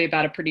thinking probably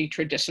about a pretty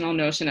traditional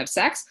notion of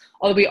sex,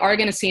 although we are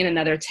going to see in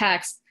another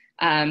text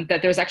that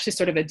there's actually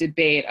sort of a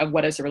debate of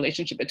what is the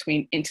relationship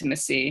between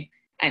intimacy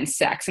and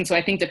sex. And so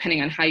I think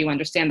depending on how you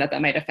understand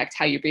that might affect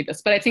how you read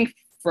this. But I think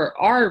for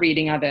our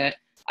reading of it,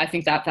 I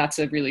think that's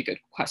a really good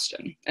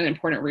question, an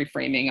important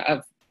reframing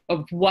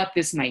of what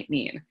this might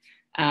mean.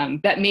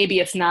 That maybe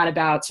it's not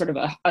about sort of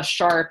a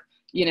sharp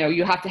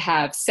you have to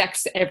have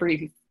sex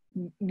every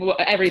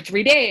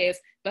 3 days,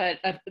 but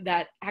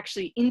that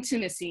actually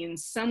intimacy in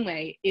some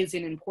way is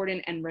an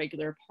important and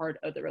regular part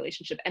of the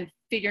relationship, and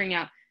figuring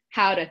out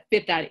how to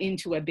fit that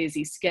into a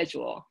busy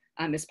schedule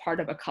is part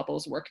of a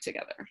couple's work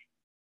together.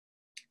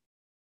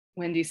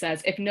 Wendy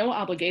says, if no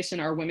obligation,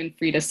 are women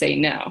free to say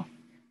no?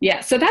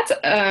 Yeah, so that's,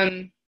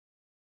 I'm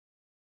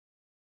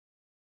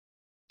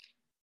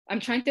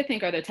trying to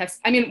think, are there texts?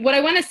 I mean, what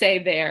I want to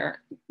say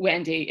there,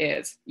 Wendy,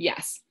 is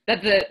yes,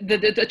 that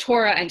the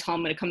Torah and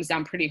Talmud comes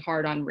down pretty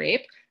hard on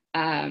rape.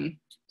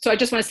 So I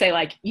just want to say,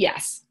 like,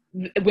 yes,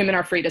 women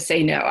are free to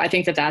say no. I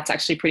think that that's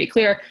actually pretty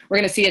clear. We're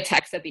going to see a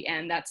text at the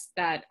end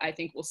that I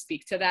think will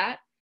speak to that.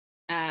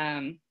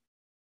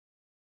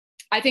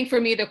 I think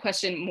for me, the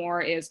question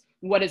more is,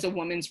 what is a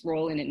woman's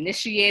role in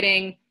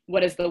initiating?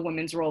 What is the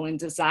woman's role in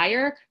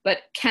desire? But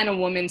can a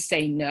woman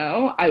say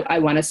no? I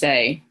want to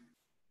say,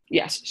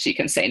 yes, she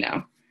can say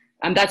no.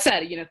 That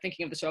said,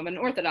 thinking of the Roman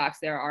Orthodox,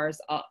 there are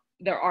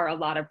a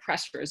lot of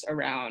pressures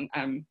around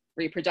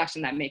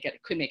reproduction that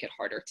could make it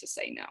harder to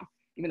say no,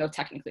 even though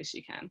technically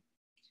she can.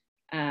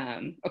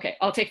 Okay,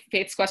 I'll take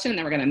Faith's question and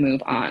then we're going to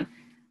move on.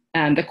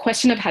 The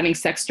question of having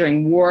sex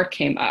during war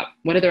came up.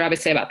 What did the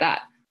rabbis say about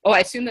that? Oh,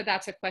 I assume that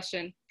that's a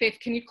question. Faith,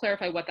 can you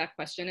clarify what that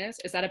question is?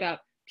 Is that about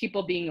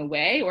people being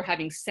away or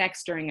having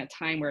sex during a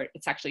time where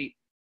it's actually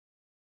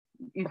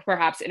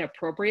perhaps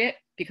inappropriate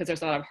because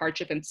there's a lot of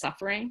hardship and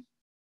suffering?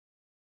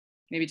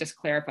 Maybe just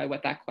clarify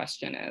what that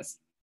question is.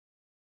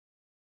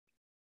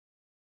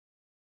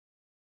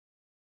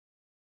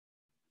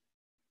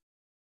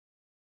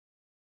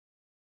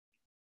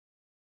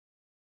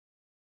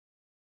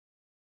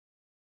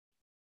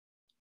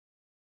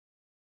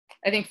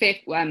 I think Faith,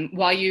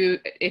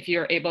 if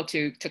you're able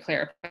to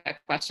clarify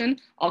that question,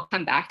 I'll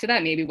come back to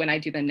that maybe when I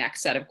do the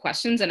next set of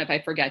questions. And if I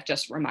forget,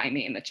 just remind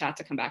me in the chat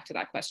to come back to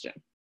that question.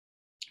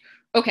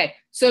 Okay,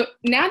 so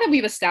now that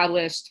we've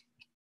established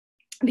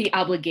the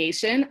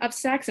obligation of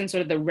sex and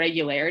sort of the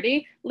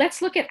regularity,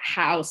 let's look at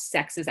how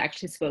sex is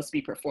actually supposed to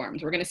be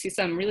performed. We're going to see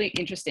some really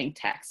interesting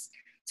texts.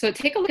 So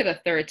take a look at the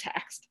third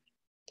text.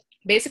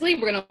 Basically,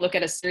 we're going to look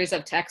at a series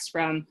of texts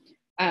from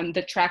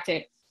the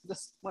tractate.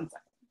 Just one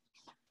second.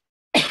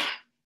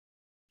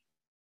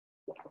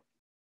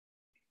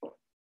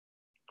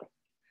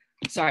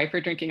 Sorry for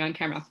drinking on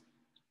camera.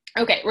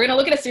 Okay, we're going to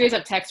look at a series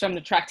of texts from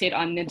the tractate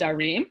on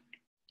Nidarim,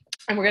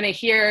 and we're going to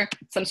hear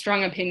some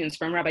strong opinions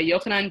from Rabbi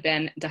Yochanan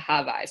ben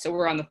Dahavai. So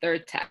we're on the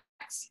third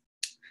text.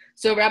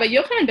 So Rabbi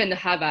Yochanan ben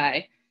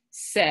Dahavai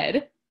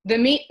said,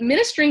 the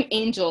ministering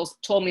angels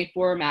told me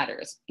 4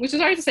 matters, which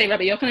is hard to say.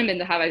 Rabbi Yochanan ben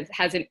Dahavai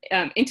has an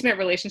intimate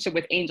relationship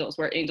with angels,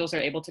 where angels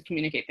are able to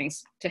communicate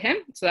things to him.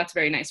 So that's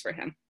very nice for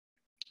him.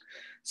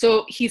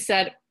 So he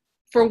said,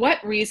 for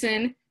what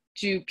reason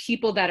do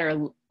people that are,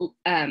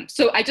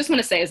 so I just want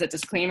to say as a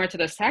disclaimer to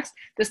this text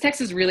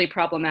is really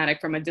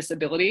problematic from a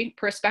disability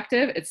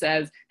perspective. It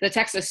says, the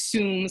text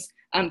assumes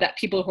that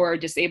people who are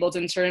disabled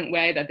in a certain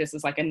way, that this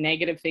is like a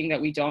negative thing that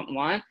we don't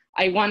want.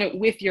 I want to,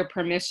 with your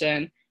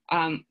permission,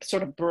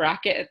 sort of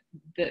bracket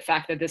the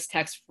fact that this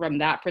text, from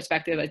that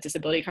perspective, a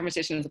disability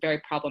conversation, is very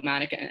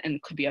problematic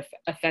and could be an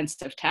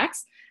offensive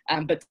text,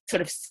 but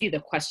sort of see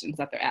the questions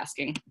that they're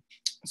asking.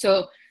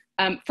 So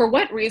for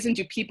what reason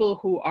do people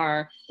who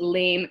are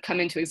lame come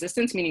into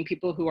existence, meaning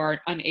people who are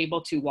unable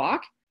to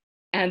walk?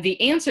 And the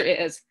answer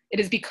is,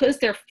 it is because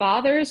their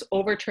fathers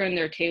overturned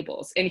their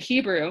tables. In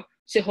Hebrew,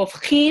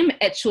 shehofchim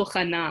et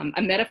shulchanam,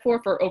 a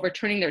metaphor for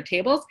overturning their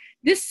tables.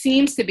 This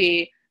seems to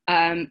be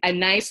a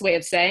nice way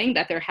of saying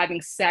that they're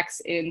having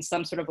sex in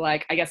some sort of,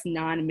 like, I guess,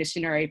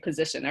 non-missionary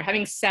position. They're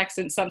having sex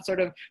in some sort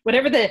of,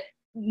 whatever the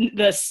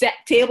set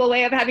table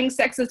way of having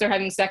sex is, they're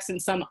having sex in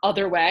some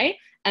other way.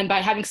 And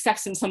by having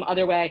sex in some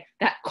other way,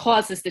 that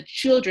causes the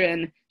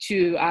children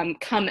to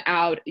come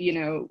out,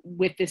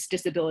 with this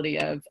disability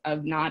of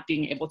not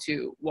being able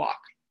to walk.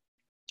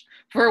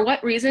 For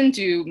what reason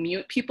do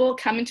mute people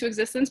come into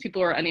existence,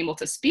 people who are unable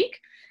to speak?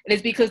 It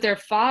is because their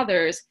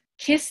fathers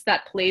kiss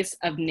that place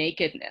of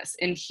nakedness.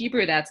 In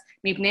Hebrew, that's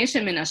mipnei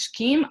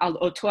shemenashkim al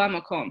oto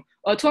hamakom.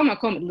 Oto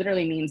hamakom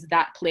literally means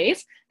that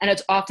place, and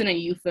it's often a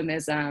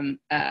euphemism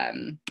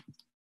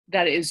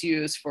that is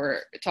used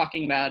for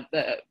talking about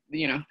the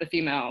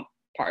female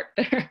part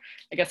there.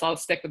 I guess I'll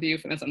stick with the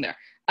euphemism there.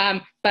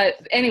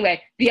 But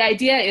anyway, the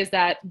idea is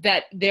that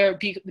the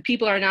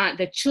people are not,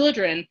 the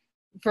children,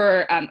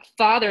 for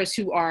fathers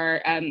who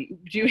are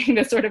doing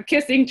this sort of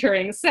kissing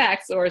during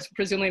sex, or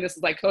presumably this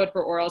is like code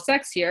for oral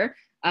sex here,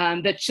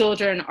 the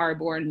children are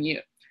born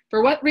mute.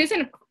 For what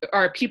reason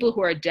are people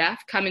who are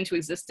deaf come into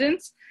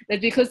existence?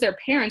 That's because their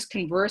parents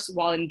converse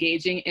while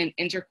engaging in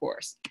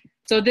intercourse.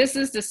 So this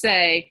is to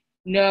say,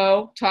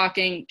 no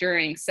talking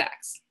during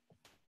sex,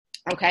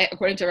 okay,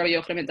 according to Rabbi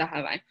Yochanan ben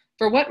Dahavai.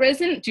 For what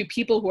reason do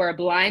people who are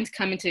blind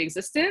come into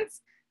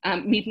existence?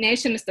 It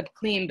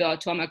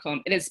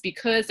is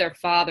because their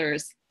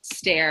fathers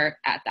stare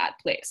at that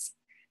place.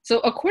 So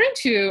according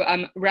to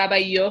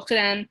Rabbi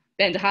Yochanan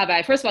ben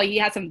Dahavai, first of all, he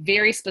has some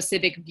very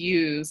specific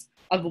views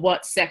of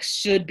what sex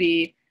should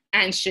be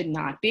and should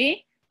not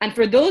be. And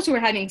for those who are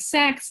having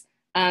sex,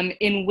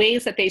 in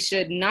ways that they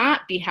should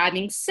not be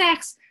having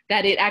sex,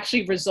 that it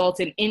actually results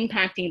in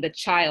impacting the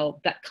child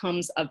that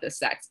comes of the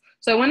sex.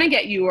 So I want to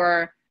get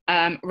your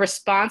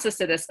responses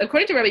to this.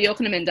 According to Rabbi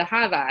Yochanan ben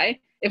Dahavai,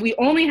 if we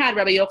only had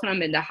Rabbi Yochanan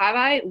ben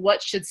Dahavai,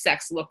 what should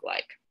sex look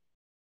like?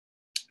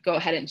 Go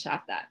ahead and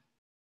chat that.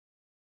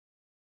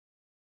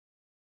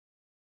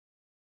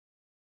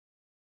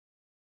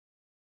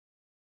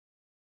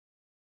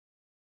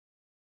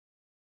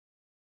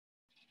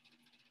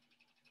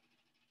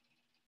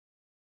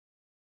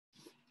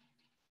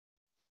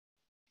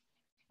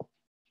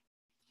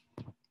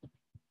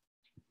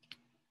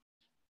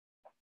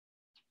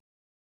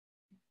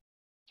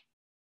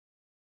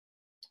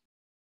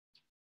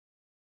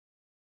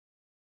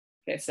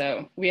 Okay,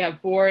 so we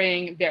have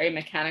boring, very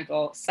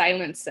mechanical,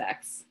 silent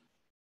sex.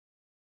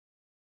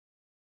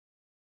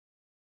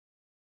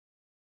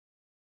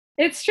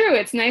 It's true.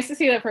 It's nice to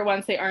see that for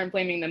once they aren't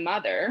blaming the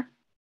mother.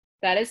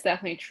 That is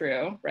definitely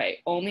true, right?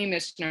 Only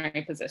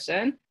missionary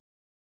position.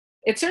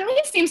 It certainly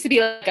seems to be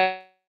like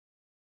a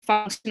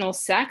functional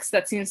sex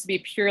that seems to be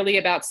purely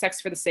about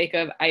sex for the sake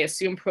of, I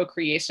assume,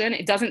 procreation.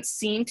 It doesn't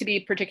seem to be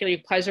particularly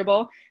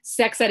pleasurable.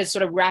 Sex that is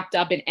sort of wrapped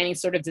up in any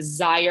sort of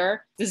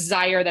desire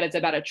that it's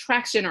about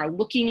attraction or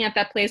looking at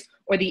that place,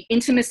 or the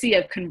intimacy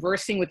of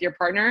conversing with your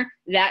partner,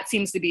 that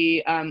seems to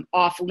be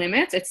off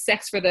limits. It's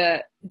sex for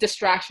the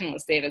distraction,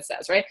 as David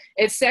says, right?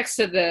 It's sex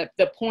to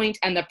the point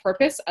and the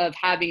purpose of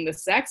having the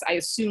sex, I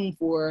assume,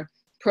 for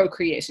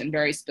procreation,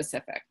 very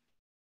specific.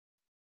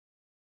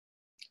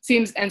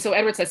 And so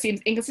Edward says,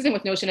 seems inconsistent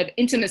with notion of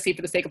intimacy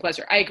for the sake of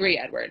pleasure. I agree,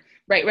 Edward.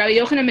 Right, Rabbi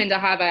Yochanan ben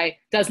Dahavai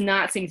does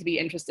not seem to be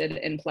interested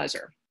in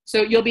pleasure.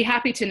 So you'll be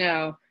happy to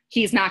know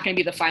he's not going to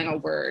be the final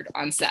word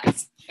on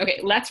sex. Okay,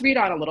 let's read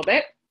on a little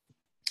bit.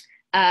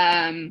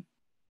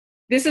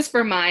 This is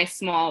for my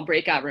small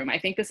breakout room. I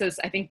think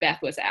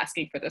Beth was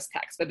asking for this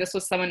text, but this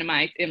was someone in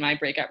my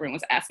breakout room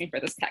was asking for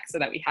this text so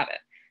that we have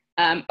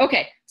it.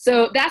 Okay,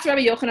 so that's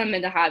Rabbi Yochanan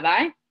ben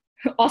Dahavai.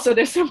 Also,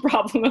 there's some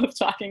problem of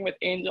talking with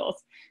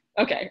angels.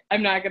 Okay,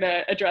 I'm not going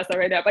to address that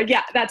right now. But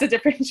yeah, that's a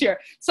difference here.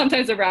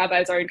 Sometimes the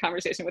rabbis are in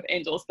conversation with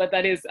angels, but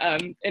that is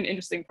an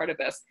interesting part of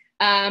this.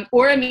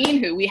 Or a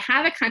minhu, we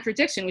have a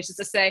contradiction, which is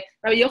to say,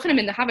 Rabbi Yochanan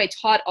ben Dahavai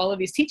taught all of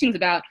these teachings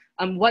about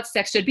what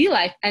sex should be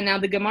like. And now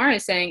the Gemara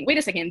is saying, wait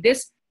a second,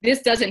 this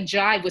doesn't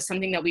jive with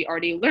something that we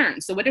already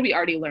learned. So what did we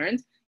already learn?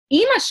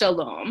 Ima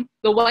Shalom,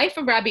 the wife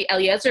of Rabbi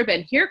Eliezer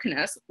ben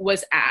Hyrcanus,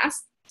 was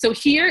asked. So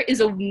here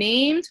is a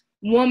named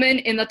woman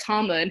in the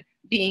Talmud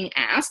being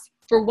asked,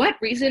 for what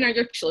reason are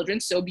your children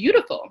so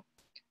beautiful?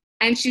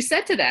 And she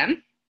said to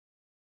them,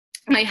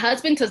 my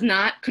husband does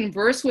not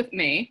converse with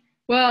me.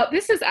 Well,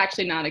 this is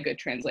actually not a good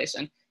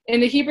translation.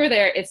 In the Hebrew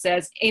there, it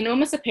says, Eino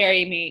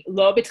mesaperi mi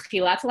lo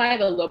b'tchilat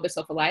halayla lo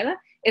b'sof halayla.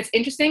 It's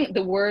interesting,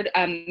 the word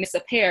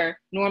misaper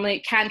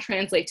normally can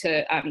translate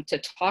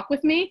to talk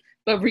with me,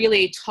 but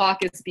really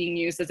talk is being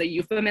used as a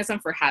euphemism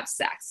for have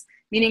sex.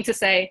 Meaning to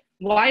say,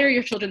 why are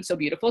your children so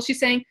beautiful?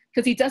 She's saying,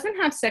 because he doesn't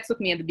have sex with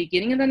me at the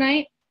beginning of the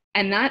night,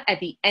 and not at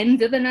the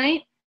end of the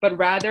night, but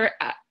rather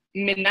at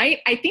midnight.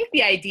 I think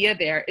the idea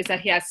there is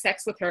that he has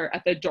sex with her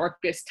at the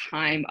darkest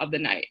time of the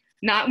night,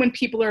 not when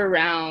people are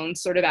around,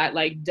 sort of at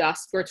like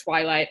dusk or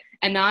twilight,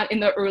 and not in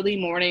the early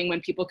morning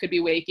when people could be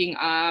waking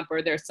up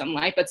or there's some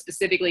light, but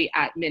specifically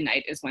at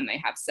midnight is when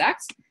they have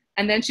sex.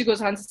 And then she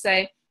goes on to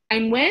say,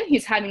 and when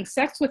he's having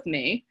sex with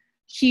me,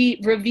 he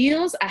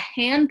reveals a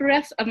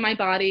handbreadth of my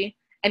body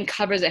and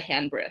covers a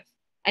handbreadth.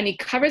 And he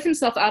covers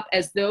himself up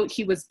as though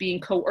he was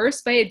being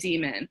coerced by a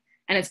demon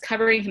and is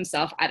covering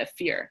himself out of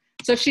fear.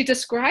 So she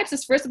describes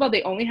this, first of all,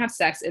 they only have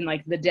sex in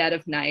like the dead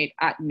of night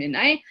at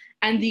midnight.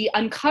 And the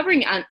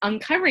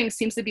uncovering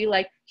seems to be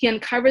like he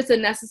uncovers the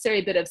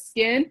necessary bit of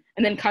skin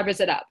and then covers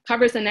it up,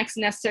 covers the next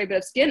necessary bit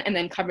of skin and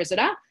then covers it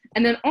up.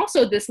 And then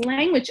also this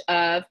language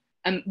of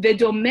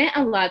v'domeh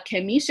alav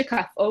kemi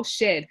shekafo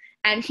shed,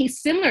 and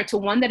he's similar to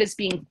one that is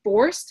being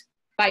forced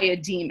by a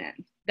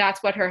demon.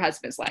 That's what her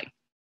husband's like.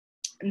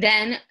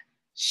 Then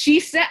she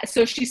says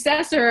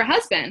to her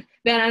husband,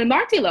 then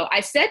Martilo,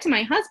 I said to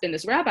my husband,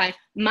 this rabbi,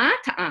 Ma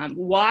ta'am,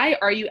 why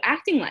are you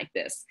acting like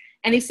this?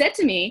 And he said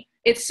to me,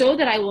 it's so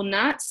that I will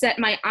not set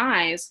my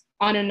eyes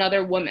on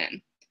another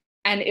woman.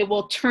 And it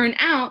will turn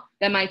out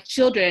that my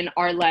children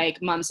are like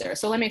mamzer.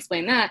 So let me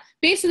explain that.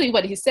 Basically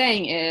what he's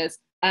saying is,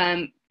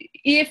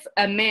 if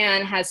a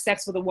man has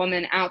sex with a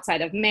woman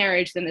outside of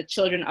marriage, then the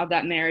children of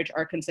that marriage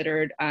are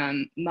considered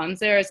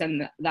mamzers,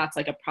 and that's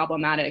like a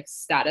problematic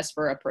status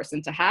for a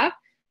person to have.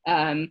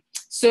 And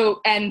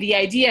the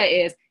idea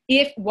is,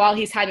 if while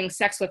he's having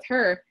sex with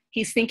her,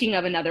 he's thinking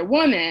of another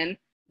woman,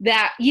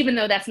 that even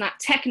though that's not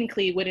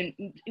technically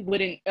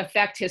wouldn't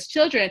affect his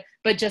children,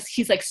 but just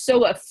he's like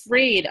so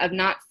afraid of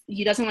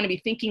he doesn't want to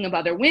be thinking of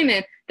other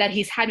women that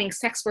he's having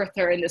sex with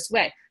her in this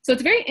way. So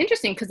it's very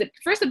interesting because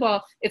first of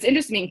all, it's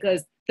interesting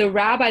because the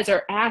rabbis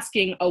are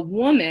asking a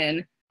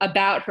woman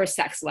about her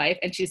sex life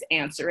and she's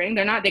answering.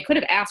 They could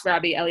have asked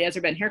Rabbi Eliezer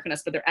ben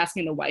Hyrcanus, but they're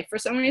asking the wife for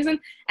some reason.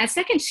 And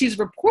second, she's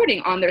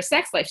reporting on their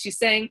sex life. She's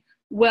saying,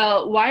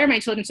 well, why are my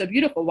children so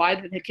beautiful? Why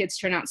did the kids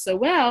turn out so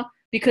well?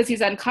 because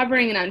he's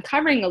uncovering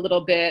a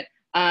little bit,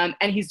 and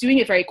he's doing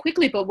it very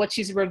quickly. But what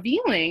she's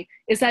revealing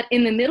is that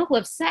in the middle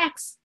of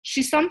sex,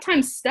 she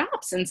sometimes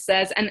stops and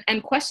says,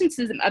 and questions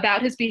him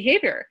about his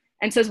behavior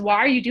and says, why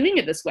are you doing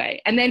it this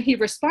way? And then he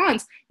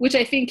responds, which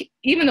I think,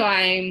 even though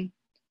I'm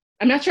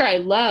not sure I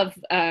love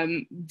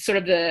I'm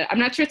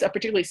not sure it's a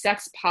particularly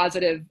sex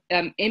positive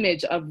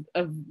image of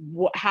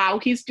how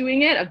he's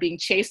doing it, of being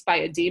chased by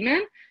a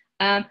demon.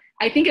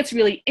 I think it's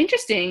really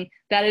interesting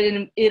that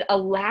it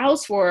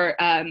allows for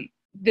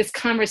this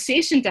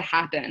conversation to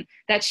happen,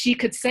 that she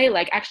could say,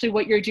 like, actually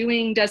what you're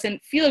doing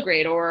doesn't feel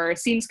great or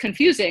seems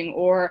confusing,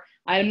 or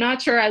I'm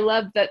not sure I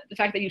love the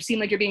fact that you seem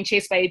like you're being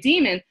chased by a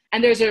demon.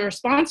 And there's a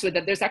response to it,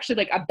 that there's actually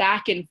like a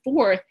back and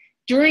forth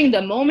during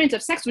the moment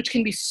of sex, which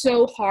can be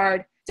so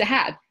hard to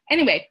have.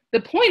 Anyway,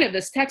 the point of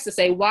this text is to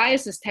say, why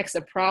is this text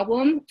a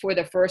problem for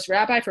the first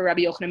rabbi, for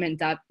Rabbi Yochanan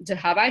ben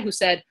Dahavai, who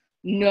said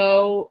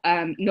no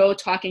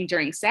talking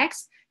during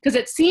sex? Because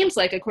it seems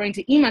like, according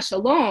to Ima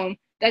Shalom,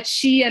 that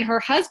she and her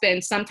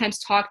husband sometimes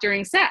talk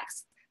during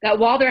sex, that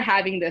while they're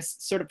having this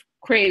sort of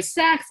crazed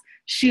sex,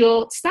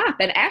 she'll stop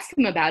and ask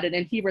him about it,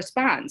 and he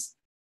responds.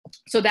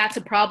 So that's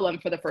a problem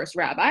for the first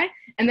rabbi.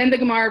 And then the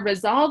Gemara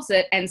resolves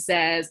it and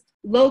says,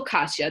 lo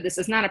kasha, this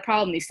is not a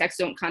problem. These texts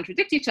don't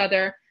contradict each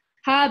other.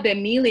 Ha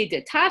bemili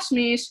de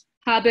tashmish,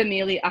 ha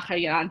bemili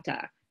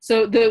achayanta.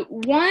 So the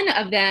one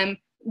of them,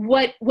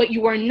 what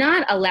you are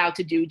not allowed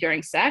to do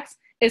during sex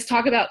is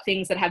talk about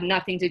things that have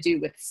nothing to do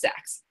with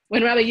sex.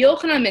 When Rabbi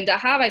Yochanan ben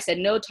Dahavai said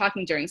no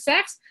talking during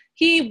sex,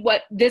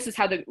 this is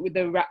how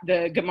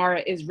the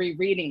Gemara is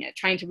rereading it,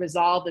 trying to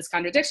resolve this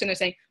contradiction. They're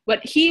saying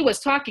what he was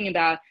talking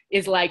about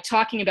is like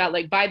talking about,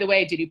 like, by the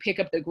way, did you pick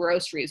up the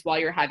groceries while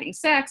you're having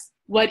sex?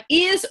 What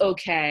is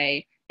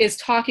okay is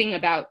talking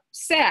about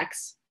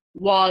sex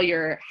while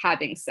you're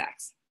having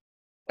sex.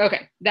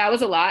 Okay, that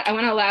was a lot. I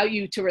want to allow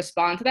you to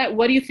respond to that.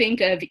 What do you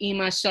think of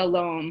Ima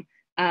Shalom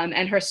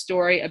and her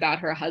story about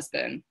her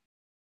husband?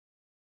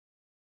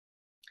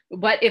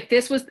 But if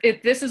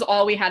this is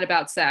all we had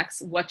about sex,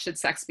 what should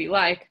sex be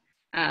like?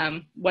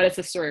 What does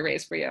the story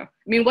raise for you? I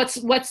mean,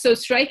 what's so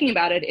striking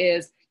about it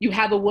is you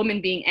have a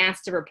woman being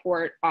asked to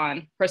report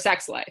on her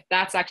sex life.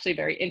 That's actually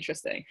very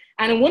interesting.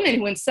 And a woman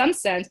who in some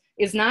sense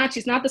she's not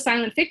the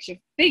silent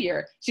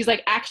figure. She's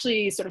like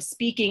actually sort of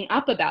speaking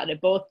up about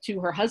it, both to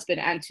her husband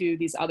and to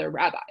these other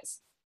rabbis.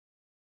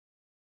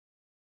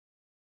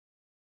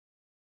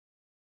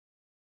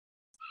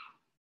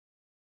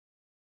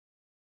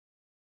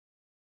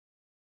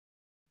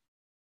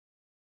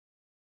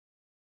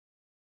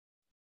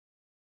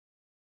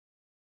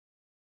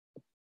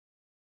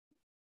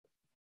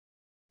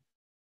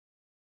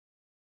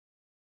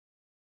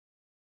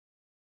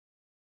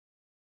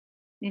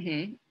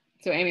 Mm-hmm.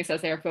 So Amy says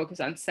they are focused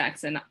on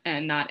sex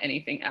and not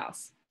anything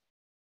else.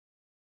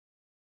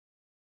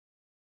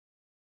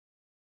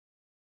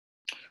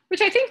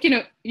 Which I think,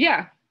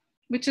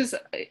 which is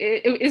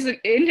an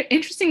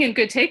interesting and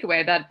good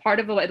takeaway, that part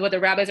of what the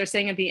rabbis are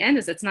saying at the end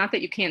is it's not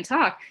that you can't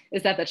talk,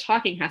 is that the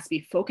talking has to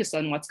be focused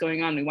on what's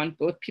going on. We want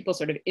both people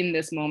sort of in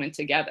this moment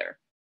together,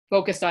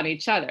 focused on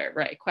each other,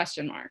 right?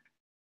 Question mark.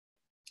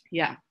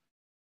 Yeah.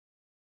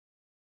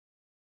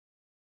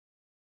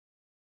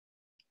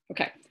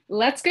 Okay.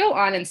 Let's go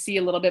on and see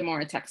a little bit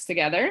more text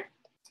together.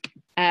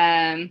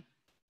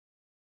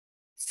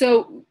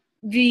 So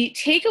the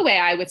takeaway,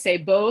 I would say,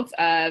 both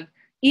of,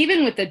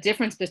 even with the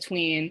difference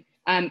between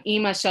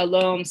Ima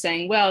Shalom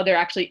saying, well, there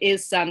actually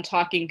is some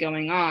talking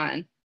going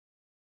on.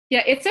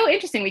 Yeah, it's so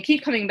interesting. We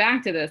keep coming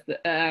back to this.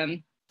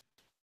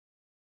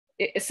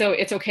 So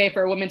it's okay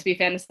for a woman to be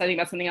fantasizing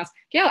about something else.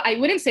 Yeah, I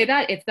wouldn't say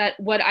that. It's that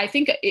what I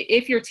think,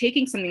 if you're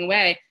taking something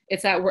away,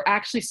 it's that we're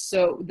actually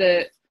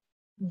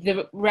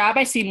the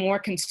rabbis seem more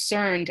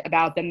concerned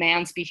about the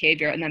man's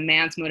behavior and the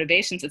man's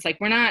motivations. It's like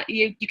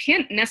you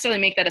can't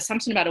necessarily make that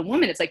assumption about a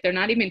woman. It's like they're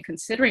not even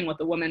considering what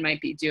the woman might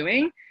be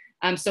doing.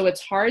 So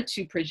it's hard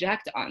to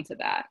project onto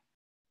that.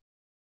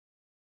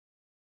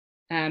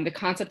 The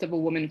concept of a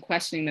woman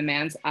questioning the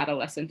man's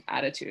adolescent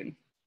attitude.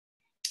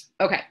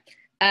 Okay,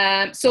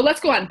 so let's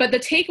go on. But the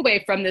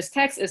takeaway from this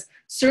text is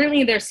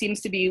certainly there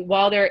seems to be,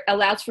 while there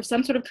allows for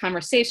some sort of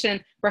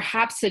conversation,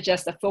 perhaps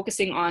suggests a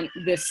focusing on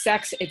the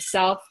sex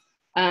itself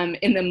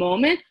in the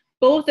moment.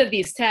 Both of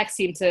these texts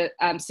seem to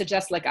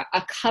suggest like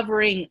a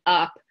covering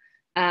up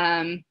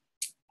and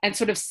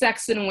sort of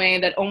sex in a way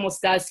that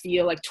almost does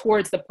feel like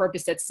towards the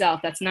purpose itself.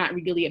 That's not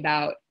really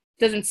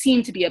doesn't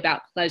seem to be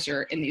about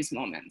pleasure in these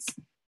moments.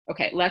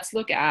 Okay, let's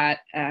look at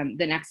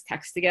the next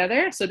text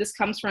together. So this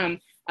comes from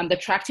the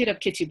Tractate of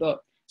Ketubot.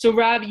 So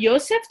Rav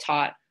Yosef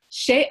taught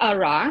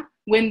She'ara,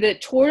 when the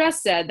Torah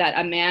said that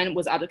a man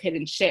was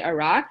obligated in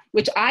She'ara,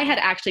 which I had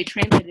actually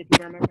translated, if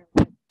you remember,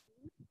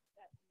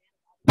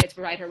 to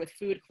provide her with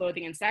food,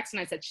 clothing, and sex, and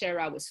I said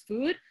She'ara was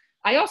food.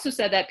 I also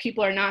said that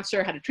people are not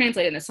sure how to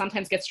translate it, and it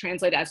sometimes gets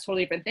translated as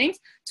totally different things.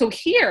 So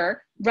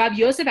here, Rav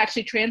Yosef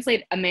actually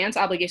translated a man's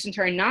obligation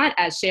to her not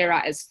as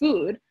She'ara, as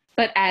food,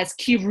 but as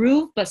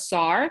kiruv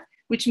basar,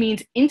 which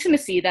means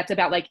intimacy. That's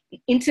about like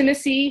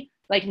intimacy,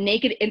 like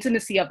naked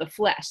intimacy of the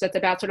flesh. That's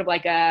about sort of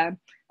like a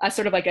a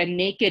sort of like a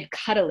naked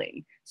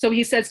cuddling. So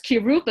he says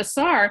kiruv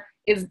basar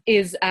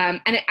is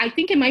and I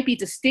think it might be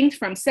distinct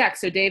from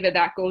sex. So David,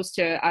 that goes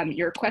to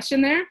your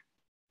question there.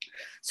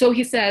 So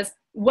he says,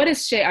 what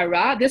is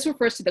she'ara? This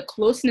refers to the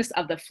closeness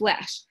of the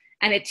flesh.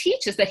 And it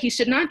teaches that he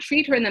should not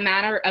treat her in the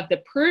manner of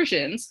the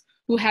Persians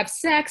who have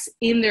sex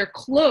in their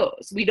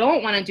clothes. We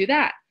don't want to do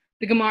that.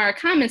 The Gemara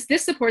comments,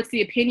 this supports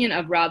the opinion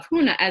of Rav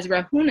Huna. As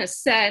Rav Huna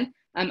said,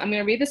 I'm going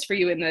to read this for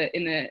you in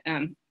the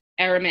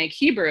Aramaic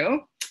Hebrew.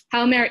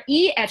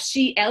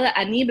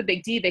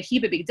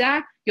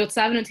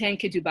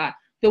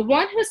 The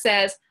one who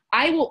says,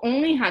 I will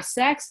only have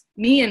sex,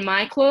 me in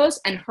my clothes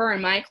and her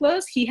in my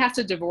clothes, he has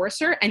to divorce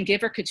her and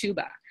give her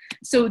ketubah.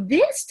 So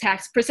this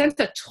text presents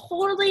a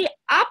totally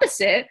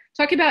opposite,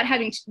 talking about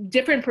having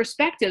different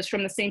perspectives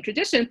from the same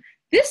tradition.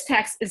 This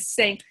text is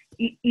saying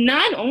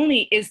not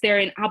only is there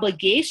an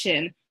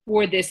obligation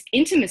for this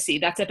intimacy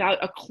that's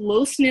about a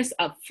closeness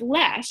of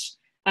flesh,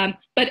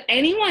 but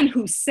anyone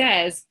who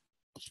says,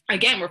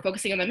 again, we're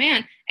focusing on the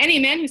man, any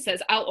man who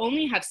says, I'll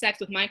only have sex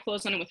with my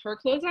clothes on and with her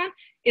clothes on,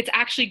 it's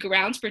actually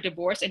grounds for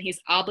divorce and he's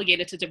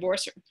obligated to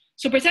divorce her.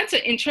 So it presents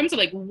it in terms of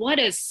like, what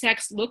does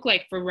sex look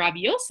like for Rabbi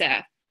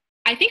Yosef?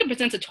 I think it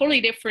presents a totally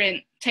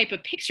different type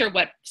of picture of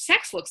what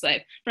sex looks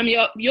like. From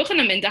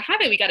Yochanan ben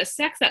Dahave, we got a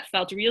sex that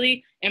felt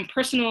really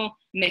impersonal,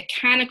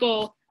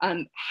 mechanical,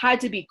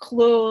 had to be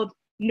clothed,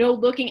 no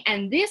looking.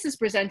 And this is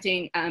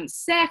presenting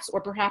sex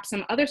or perhaps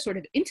some other sort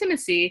of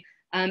intimacy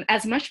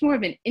as much more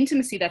of an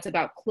intimacy that's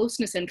about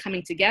closeness and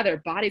coming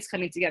together, bodies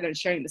coming together and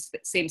sharing the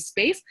same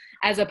space,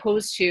 as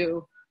opposed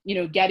to,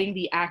 getting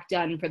the act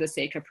done for the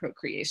sake of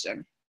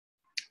procreation.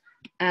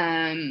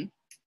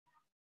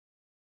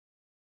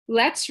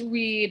 Let's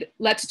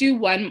do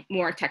one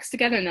more text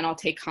together and then I'll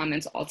take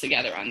comments all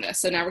together on this.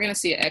 So now we're going to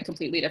see a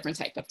completely different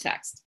type of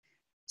text.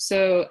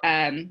 So,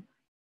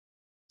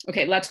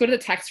 okay, let's go to the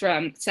text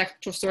from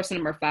source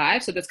number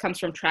 5. So this comes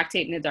from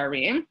Tractate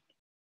Nedarim.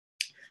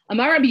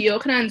 Amar Rabbi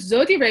Yochanan,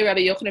 Zodi Rei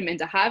Rabbi Yochanan ben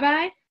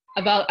Dahavai,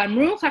 Aval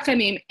Amru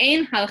Chachamim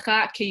Ein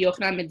Halcha Ki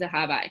Yochanan ben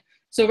Dahavai.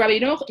 So Rabbi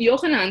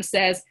Yochanan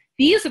says,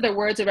 these are the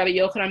words of Rabbi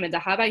Yochanan ben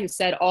Dahavai, who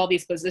said all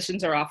these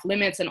positions are off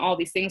limits and all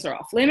these things are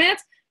off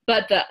limits.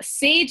 But the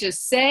sages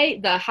say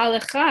the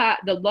halakha,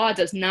 the law,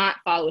 does not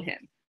follow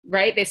him,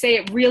 right? They say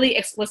it really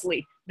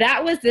explicitly.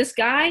 That was this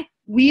guy.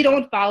 We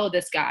don't follow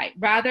this guy.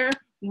 Rather,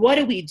 what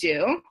do we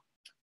do?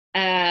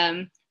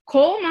 Anything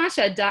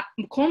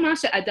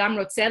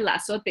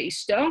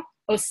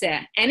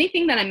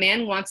that a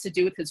man wants to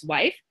do with his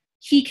wife,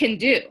 he can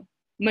do.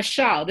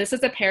 Mashal, this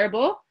is a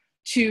parable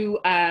to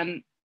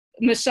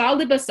mashal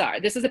de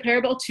basar. This is a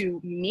parable to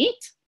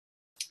meat.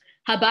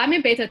 Haba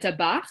min beit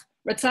hatabach.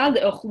 The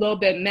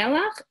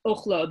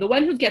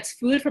one who gets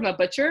food from a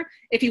butcher,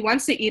 if he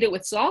wants to eat it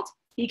with salt,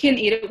 he can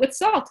eat it with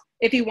salt.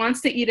 If he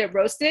wants to eat it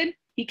roasted,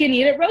 he can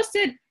eat it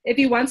roasted. If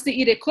he wants to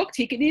eat it cooked,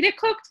 he can eat it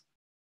cooked.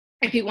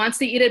 If he wants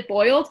to eat it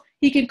boiled,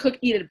 he can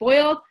eat it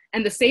boiled.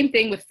 And the same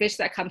thing with fish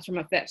that comes from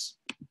a fish.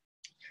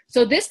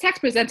 So this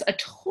text presents a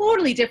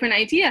totally different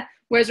idea,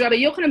 whereas Rabbi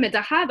Yochanan ben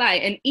Dahavai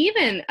and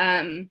even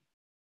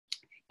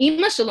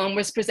Ima Shalom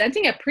was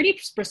presenting a pretty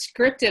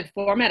prescriptive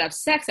format of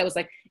sex that was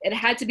like, it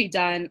had to be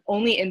done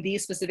only in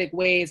these specific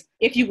ways.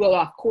 If you go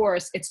off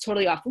course, it's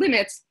totally off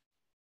limits.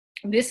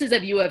 This is a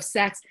view of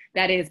sex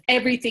that is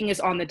everything is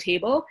on the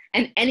table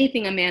and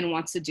anything a man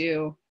wants to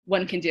do,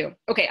 one can do.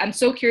 Okay, I'm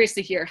so curious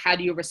to hear, how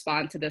do you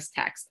respond to this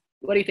text?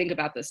 What do you think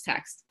about this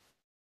text?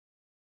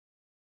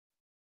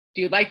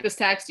 Do you like this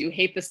text? Do you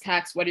hate this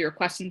text? What are your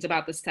questions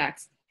about this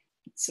text?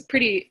 It's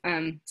pretty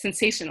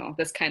sensational,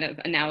 this kind of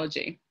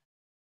analogy.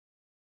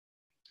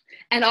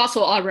 And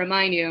also, I'll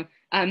remind you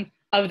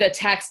of the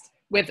text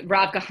with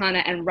Rav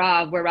Kahana and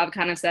Rav, where Rav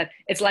Kahana said,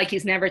 it's like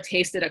he's never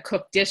tasted a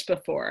cooked dish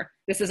before.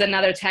 This is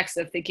another text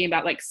of thinking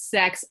about like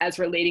sex as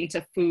relating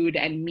to food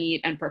and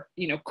meat and,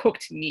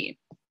 cooked meat.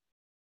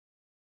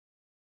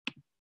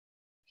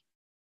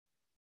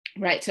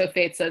 Right, so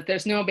Faith says,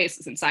 there's no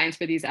basis in science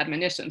for these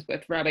admonitions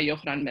with Rabbi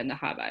Yochanan ben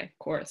Dahavai, of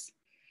course.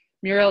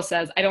 Muriel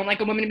says, I don't like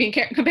a woman being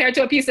compared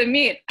to a piece of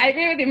meat. I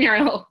agree with you,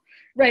 Muriel.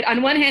 Right,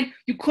 on one hand,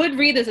 you could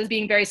read this as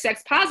being very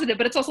sex positive,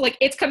 but it's also like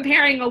it's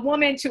comparing a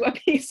woman to a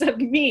piece of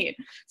meat.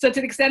 So to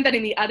the extent that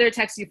in the other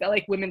texts you felt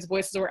like women's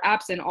voices were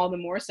absent, all the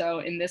more so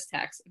in this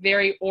text.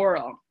 Very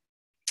oral.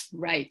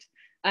 Right.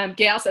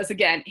 Gail says,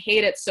 again,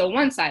 hate it, so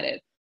one-sided.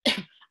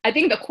 I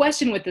think the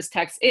question with this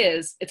text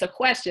is, it's a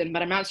question,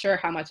 but I'm not sure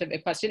how much of a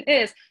question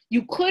is,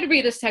 you could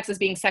read this text as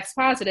being sex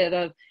positive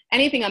of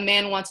anything a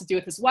man wants to do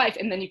with his wife,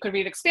 and then you could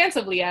read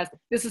expansively as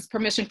this is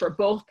permission for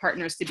both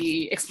partners to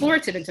be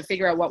explorative and to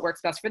figure out what works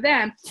best for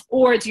them,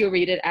 or do you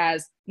read it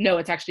as, no,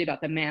 it's actually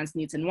about the man's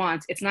needs and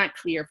wants. It's not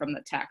clear from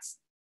the text.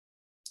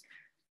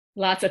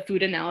 Lots of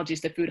food analogies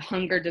to food,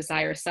 hunger,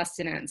 desire,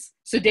 sustenance.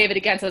 So David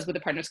again says with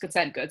the partner's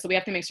consent, good. So we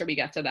have to make sure we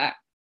get to that.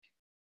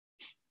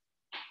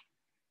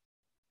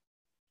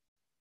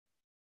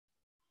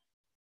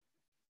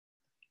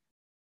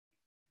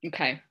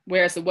 Okay,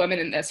 where's the woman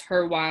in this?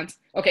 Her wants.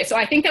 Okay, so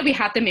I think that we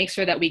have to make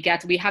sure that we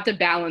have to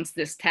balance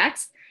this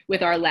text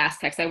with our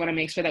last text. I want to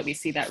make sure that we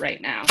see that right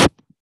now.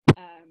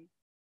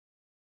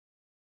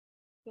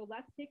 So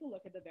let's take a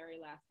look at the very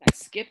last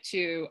text. Skip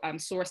to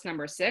source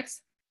number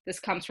 6.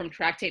 This comes from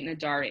Tractate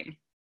Nadarim.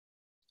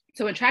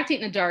 So in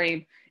Tractate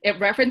Nadarim, it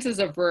references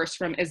a verse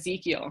from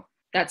Ezekiel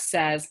that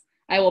says,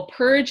 I will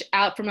purge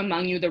out from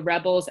among you the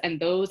rebels and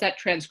those that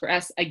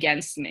transgress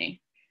against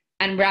me.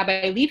 And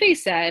Rabbi Levi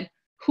said,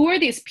 who are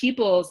these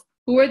people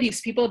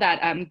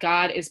that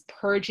God is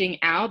purging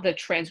out, the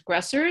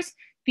transgressors?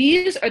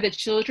 These are the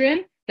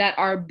children that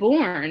are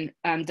born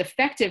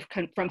defective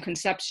from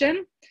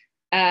conception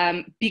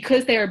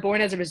because they are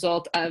born as a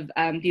result of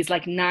these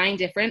like 9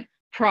 different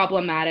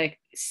problematic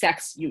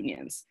sex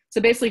unions.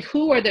 So basically,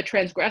 who are the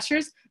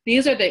transgressors?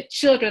 These are the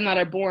children that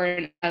are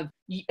born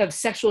of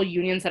sexual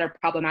unions that are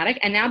problematic.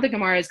 And now the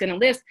Gemara is going to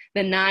list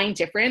the 9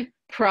 different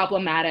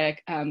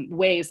problematic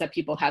ways that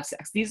people have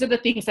sex. These are the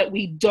things that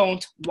we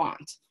don't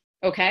want,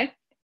 okay?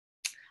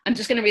 I'm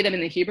just going to read them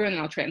in the Hebrew and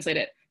then I'll translate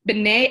it.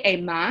 B'nei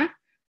ema,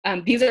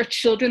 these are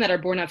children that are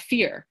born of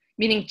fear,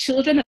 meaning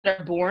children that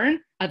are born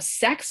of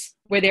sex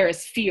where there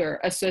is fear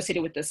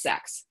associated with the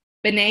sex.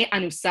 B'nei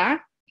anusa,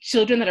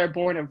 children that are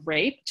born of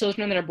rape,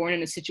 children that are born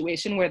in a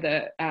situation where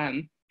the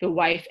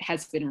wife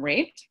has been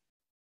raped.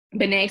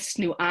 B'nei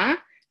snu'ah,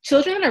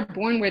 children that are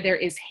born where there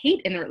is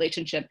hate in the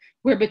relationship,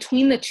 where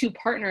between the 2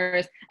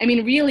 partners, I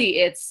mean, really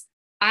it's,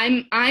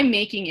 I'm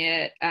making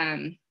it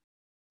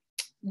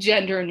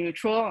gender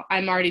neutral.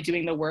 I'm already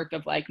doing the work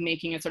of like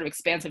making it sort of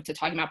expansive to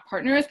talking about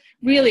partners.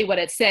 Really what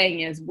it's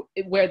saying is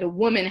where the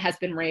woman has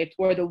been raped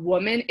or the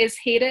woman is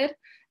hated.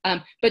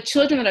 But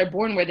children that are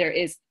born where there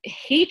is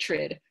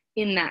hatred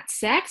in that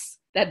sex,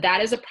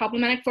 that is a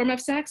problematic form of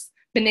sex.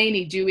 B'nei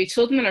nidui,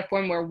 children that are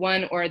born where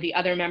one or the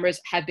other members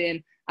have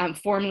been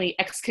formally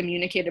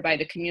excommunicated by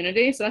the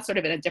community. So that's sort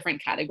of in a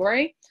different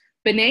category.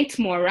 B'nei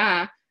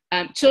tmora,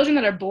 children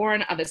that are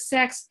born of a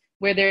sex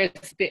where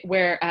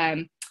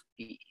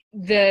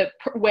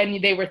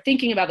when they were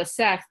thinking about the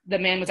sex, the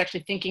man was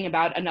actually thinking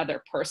about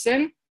another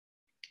person.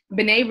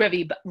 B'nei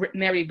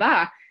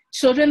meriba,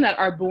 children that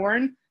are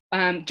born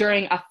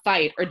during a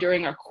fight or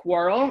during a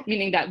quarrel,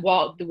 meaning that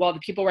while the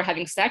people were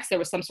having sex, there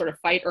was some sort of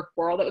fight or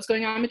quarrel that was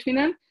going on between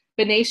them.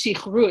 B'nei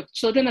shichrut,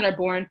 children that are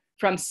born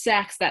from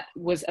sex that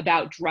was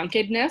about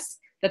drunkenness,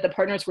 that the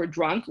partners were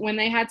drunk when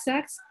they had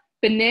sex.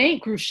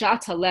 B'nei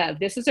grushat halev,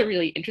 this is a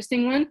really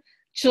interesting one.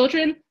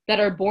 Children that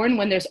are born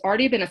when there's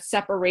already been a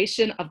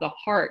separation of the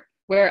heart,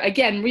 where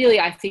again, really,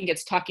 I think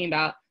it's talking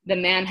about the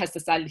man has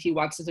decided he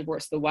wants to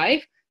divorce the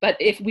wife. But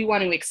if we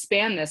want to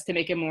expand this to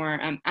make it more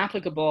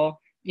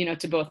applicable,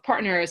 to both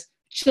partners,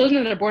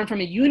 children that are born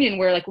from a union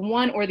where like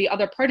one or the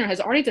other partner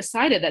has already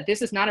decided that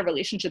this is not a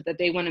relationship that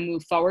they want to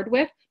move forward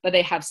with, but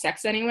they have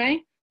sex anyway.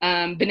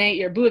 B'nei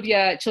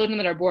yerbuvia, children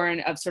that are born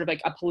of sort of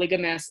like a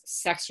polygamous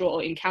sexual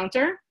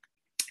encounter.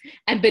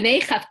 And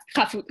b'nei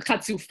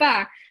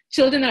chatzufa,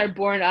 children that are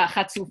born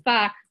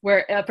chatzufa,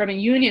 where from a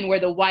union where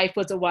the wife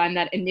was the one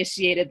that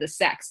initiated the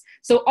sex.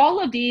 So all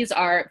of these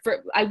are,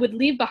 I would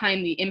leave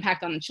behind the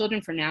impact on the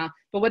children for now,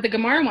 but what the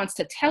Gemara wants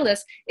to tell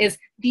us is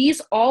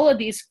all of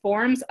these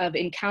forms of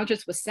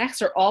encounters with sex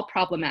are all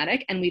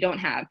problematic and we don't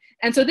have.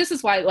 And so this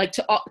is why, like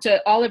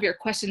to all of your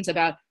questions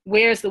about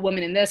where's the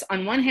woman in this,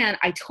 on one hand,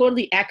 I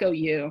totally echo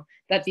you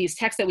that these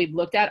texts that we've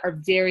looked at are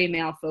very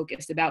male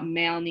focused about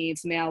male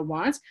needs, male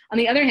wants. On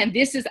the other hand,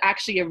 this is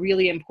actually a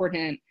really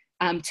important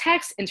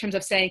text in terms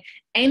of saying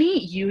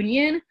any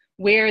union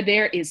where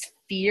there is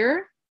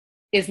fear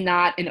is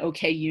not an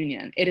okay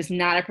union. It is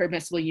not a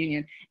permissible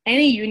union.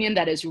 Any union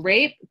that is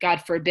rape,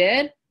 God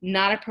forbid,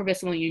 not a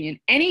permissible union.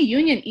 Any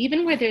union,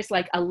 even where there's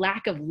like a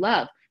lack of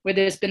love, where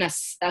there's been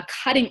a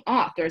cutting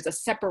off, there's a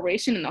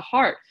separation in the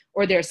heart,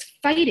 or there's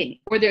fighting,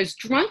 or there's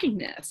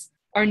drunkenness,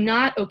 are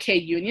not okay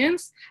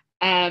unions.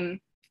 I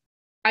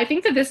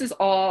think that this is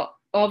all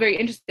very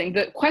interesting.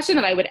 The question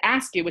that I would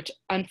ask you, which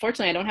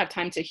unfortunately I don't have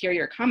time to hear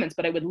your comments,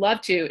 but I would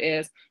love to,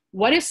 is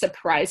what is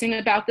surprising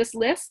about this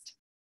list?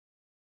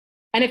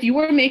 And if you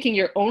were making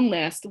your own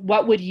list,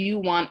 what would you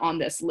want on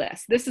this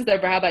list? This is the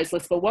rabbi's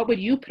list, but what would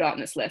you put on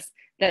this list?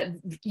 That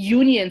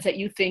unions that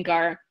you think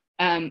are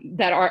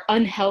that are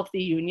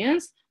unhealthy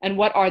unions, and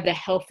what are the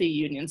healthy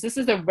unions? This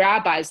is the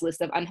rabbi's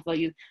list of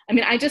unhealthy unions. I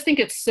mean, I just think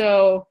it's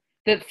so,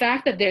 the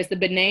fact that there's the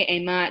b'nei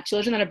ema,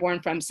 children that are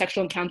born from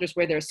sexual encounters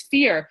where there's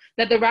fear,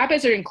 that the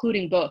rabbis are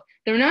including both.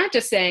 They're not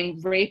just saying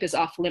rape is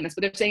off limits,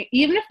 but they're saying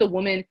even if the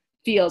woman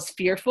feels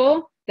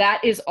fearful,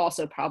 that is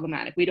also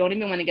problematic. We don't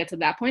even want to get to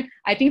that point.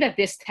 I think that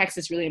this text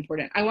is really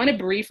important. I want to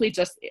briefly,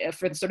 just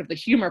for the sort of the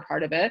humor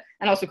part of it,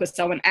 and also because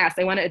someone asked,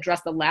 I want to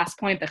address the last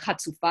point, the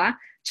chatzufa,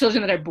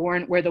 children that are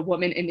born where the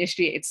woman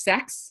initiates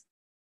sex.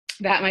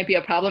 That might be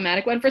a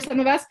problematic one for some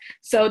of us.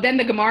 So then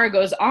the Gemara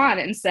goes on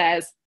and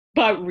says,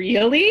 but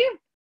really?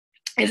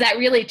 Is that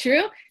really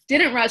true?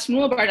 Didn't Rav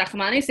Shmuel bar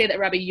Nachmani say that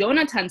Rabbi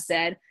Yonatan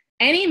said,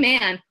 Any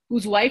man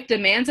whose wife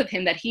demands of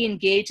him that he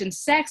engage in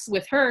sex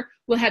with her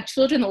will have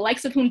children the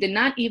likes of whom did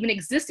not even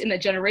exist in the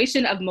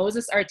generation of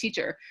Moses, our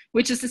teacher.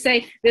 Which is to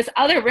say, this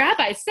other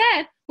rabbi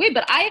said, wait,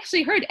 but I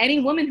actually heard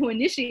any woman who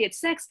initiates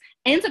sex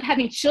ends up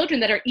having children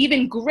that are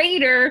even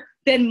greater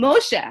than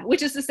Moshe,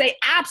 which is to say,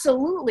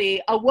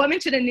 absolutely, a woman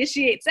should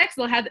initiate sex.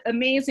 They'll have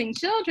amazing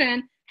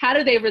children. How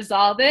do they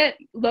resolve it?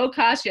 Lo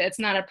kasha, it's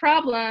not a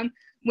problem.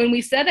 When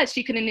we said that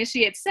she can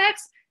initiate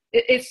sex,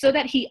 it's so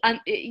that she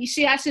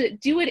has to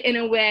do it in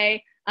a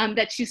way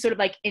that she's sort of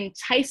like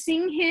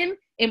enticing him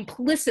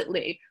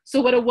implicitly.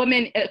 So what a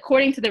woman,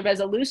 according to the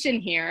resolution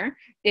here,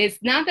 is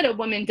not that a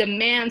woman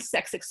demands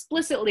sex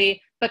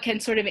explicitly, but can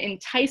sort of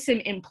entice him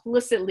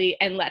implicitly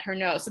and let her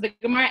know. So the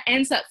Gemara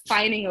ends up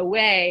finding a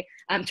way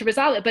to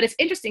resolve it. But it's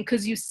interesting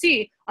because you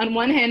see, on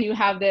one hand, you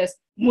have this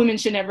women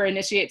should never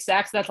initiate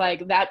sex. That's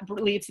like, that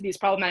leads to these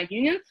problematic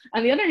unions.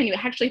 On the other hand, you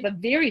actually have a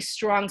very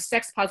strong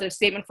sex positive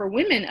statement for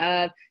women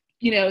of,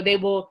 they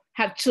will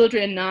have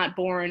children not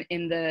born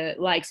in the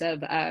likes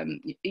of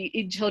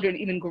children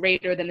even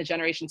greater than the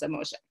generations of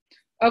Moshe.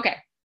 Okay.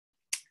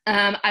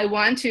 I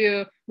want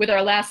to, with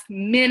our last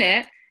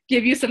minute,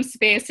 give you some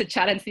space to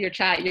chat into your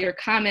chat, your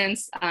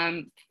comments,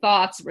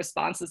 thoughts,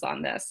 responses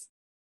on this.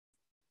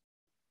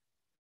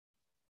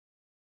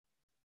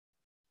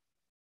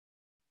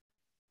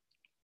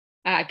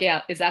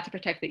 Gail, is that to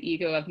protect the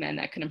ego of men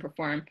that couldn't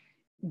perform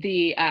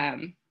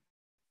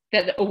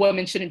that a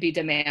woman shouldn't be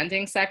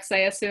demanding sex, I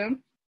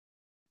assume?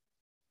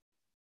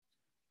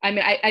 I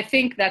mean, I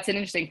think that's an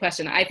interesting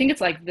question. I think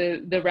it's like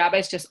the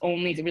rabbis just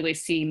only really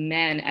see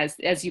men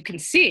as you can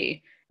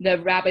see,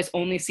 the rabbis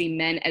only see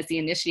men as the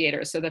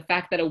initiators. So the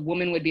fact that a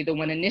woman would be the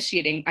one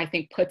initiating, I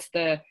think puts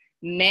the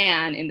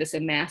man in this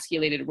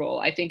emasculated role.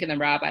 I think in the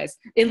rabbis,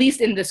 at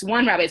least in this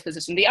one rabbi's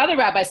position. The other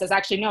rabbi says,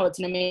 actually, no, it's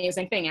an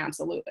amazing thing,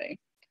 absolutely.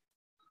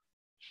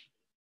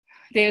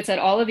 David said,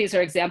 all of these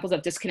are examples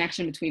of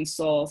disconnection between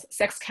souls.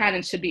 Sex can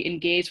and should be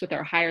engaged with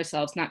our higher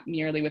selves, not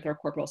merely with our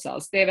corporal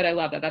selves. David, I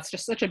love that. That's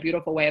just such a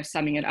beautiful way of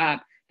summing it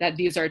up, that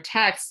these are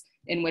texts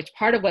in which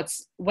part of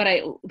what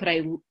I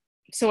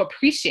so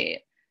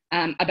appreciate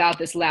about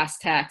this last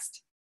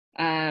text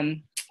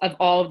of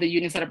all of the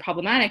unions that are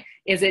problematic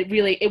is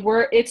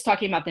it's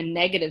talking about the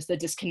negatives, the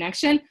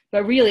disconnection,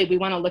 but really we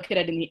want to look at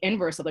it in the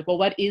inverse of like, well,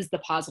 what is the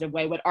positive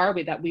way? What are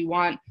we that we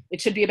want? It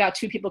should be about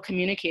two people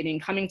communicating,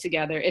 coming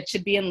together. It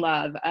should be in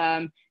love.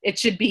 It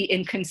should be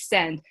in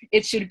consent.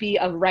 It should be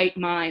of right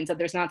minds, that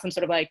there's not some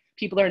sort of like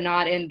people are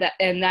not in that,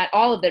 and that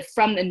all of it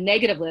from the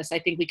negative list, I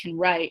think we can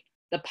write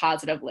the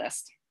positive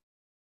list.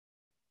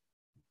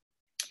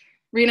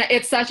 Rena,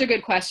 it's such a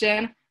good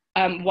question.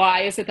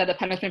 Why is it that the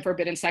punishment for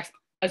forbidden sex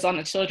is on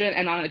the children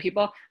and on the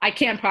people? I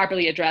can't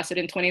properly address it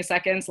in 20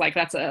 seconds. Like,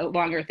 that's a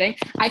longer thing.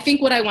 I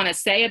think what I want to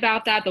say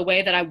about that, the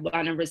way that I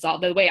want to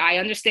resolve, the way I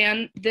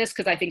understand this,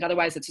 because I think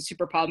otherwise it's a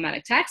super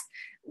problematic text,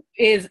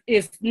 is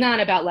not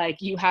about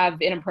like you have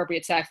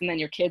inappropriate sex and then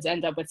your kids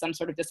end up with some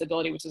sort of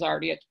disability, which is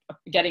already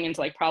getting into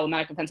like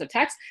problematic offensive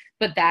text,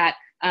 but that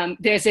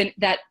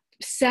that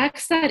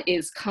sex that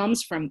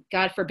comes from,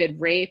 God forbid,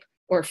 rape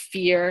or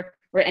fear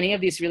or any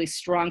of these really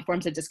strong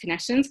forms of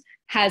disconnections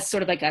has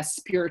sort of like a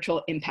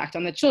spiritual impact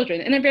on the children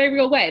in a very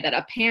real way, that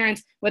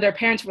whether a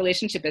parent's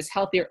relationship is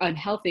healthy or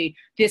unhealthy,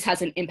 this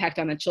has an impact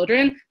on the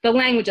children. The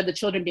language of the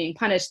children being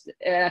punished,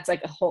 that's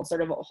like a whole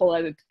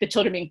the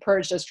children being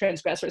purged as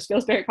transgressors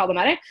feels very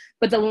problematic,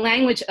 but the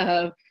language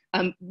of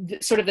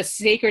sort of the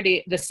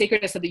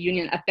sacredness of the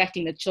union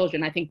affecting the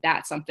children, I think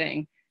that's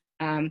something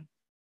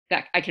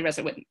that I can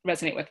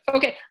resonate with.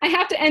 Okay, I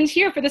have to end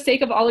here for the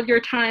sake of all of your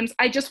times.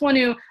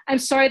 I'm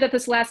sorry that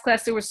this last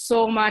class, there was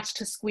so much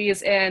to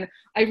squeeze in.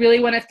 I really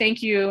want to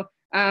thank you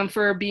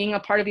for being a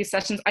part of these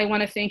sessions. I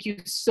want to thank you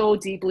so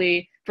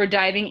deeply for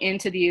diving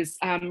into these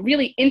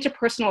really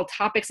interpersonal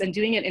topics and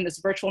doing it in this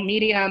virtual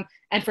medium,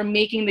 and for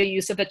making the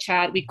use of the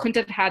chat. We couldn't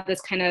have had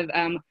this kind of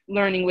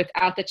learning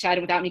without the chat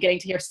and without me getting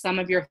to hear some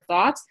of your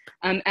thoughts.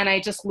 And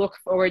I just look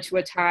forward to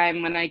a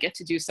time when I get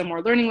to do some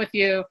more learning with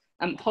you,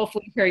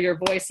 hopefully hear your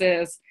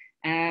voices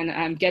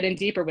and get in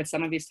deeper with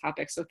some of these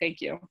topics. So thank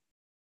you.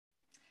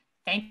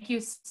 Thank you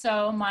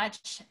so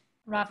much,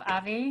 Rav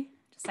Avi.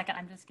 Just a second,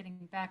 I'm just getting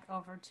back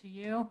over to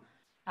you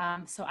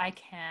so I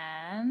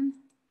can,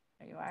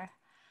 there you are.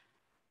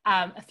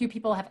 A few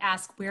people have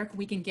asked where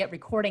we can get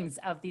recordings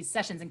of these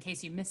sessions in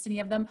case you missed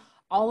any of them.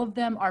 All of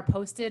them are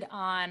posted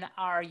on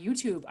our new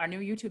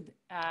YouTube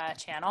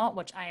channel,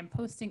 which I am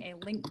posting a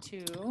link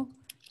to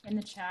in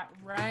the chat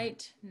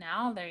right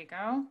now. There you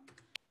go.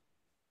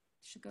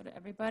 Should go to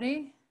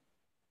everybody.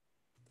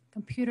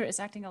 Computer is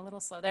acting a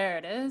little slow. There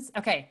it is.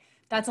 Okay,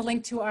 that's a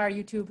link to our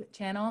YouTube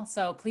channel.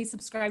 So please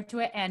subscribe to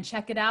it and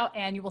check it out.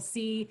 And you will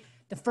see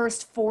the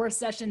first 4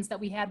 sessions that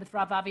we had with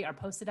Rav Avi are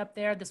posted up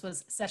there. This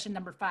was session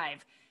number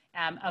 5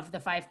 of the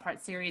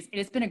 5-part series. It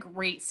has been a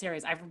great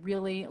series. I've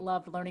really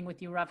loved learning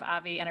with you, Rav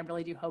Avi, and I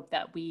really do hope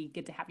that we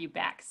get to have you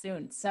back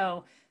soon.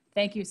 So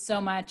thank you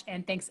so much.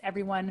 And thanks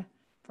everyone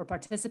for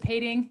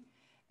participating.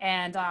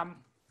 And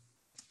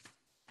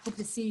hope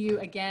to see you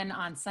again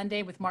on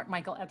Sunday with Mark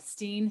Michael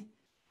Epstein.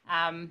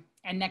 and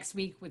next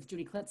week with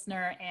Judy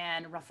Klitzner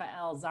and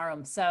Raphael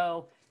Zarum.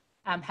 So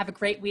have a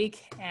great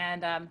week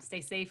and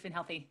stay safe and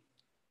healthy.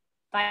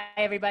 Bye,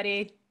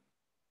 everybody.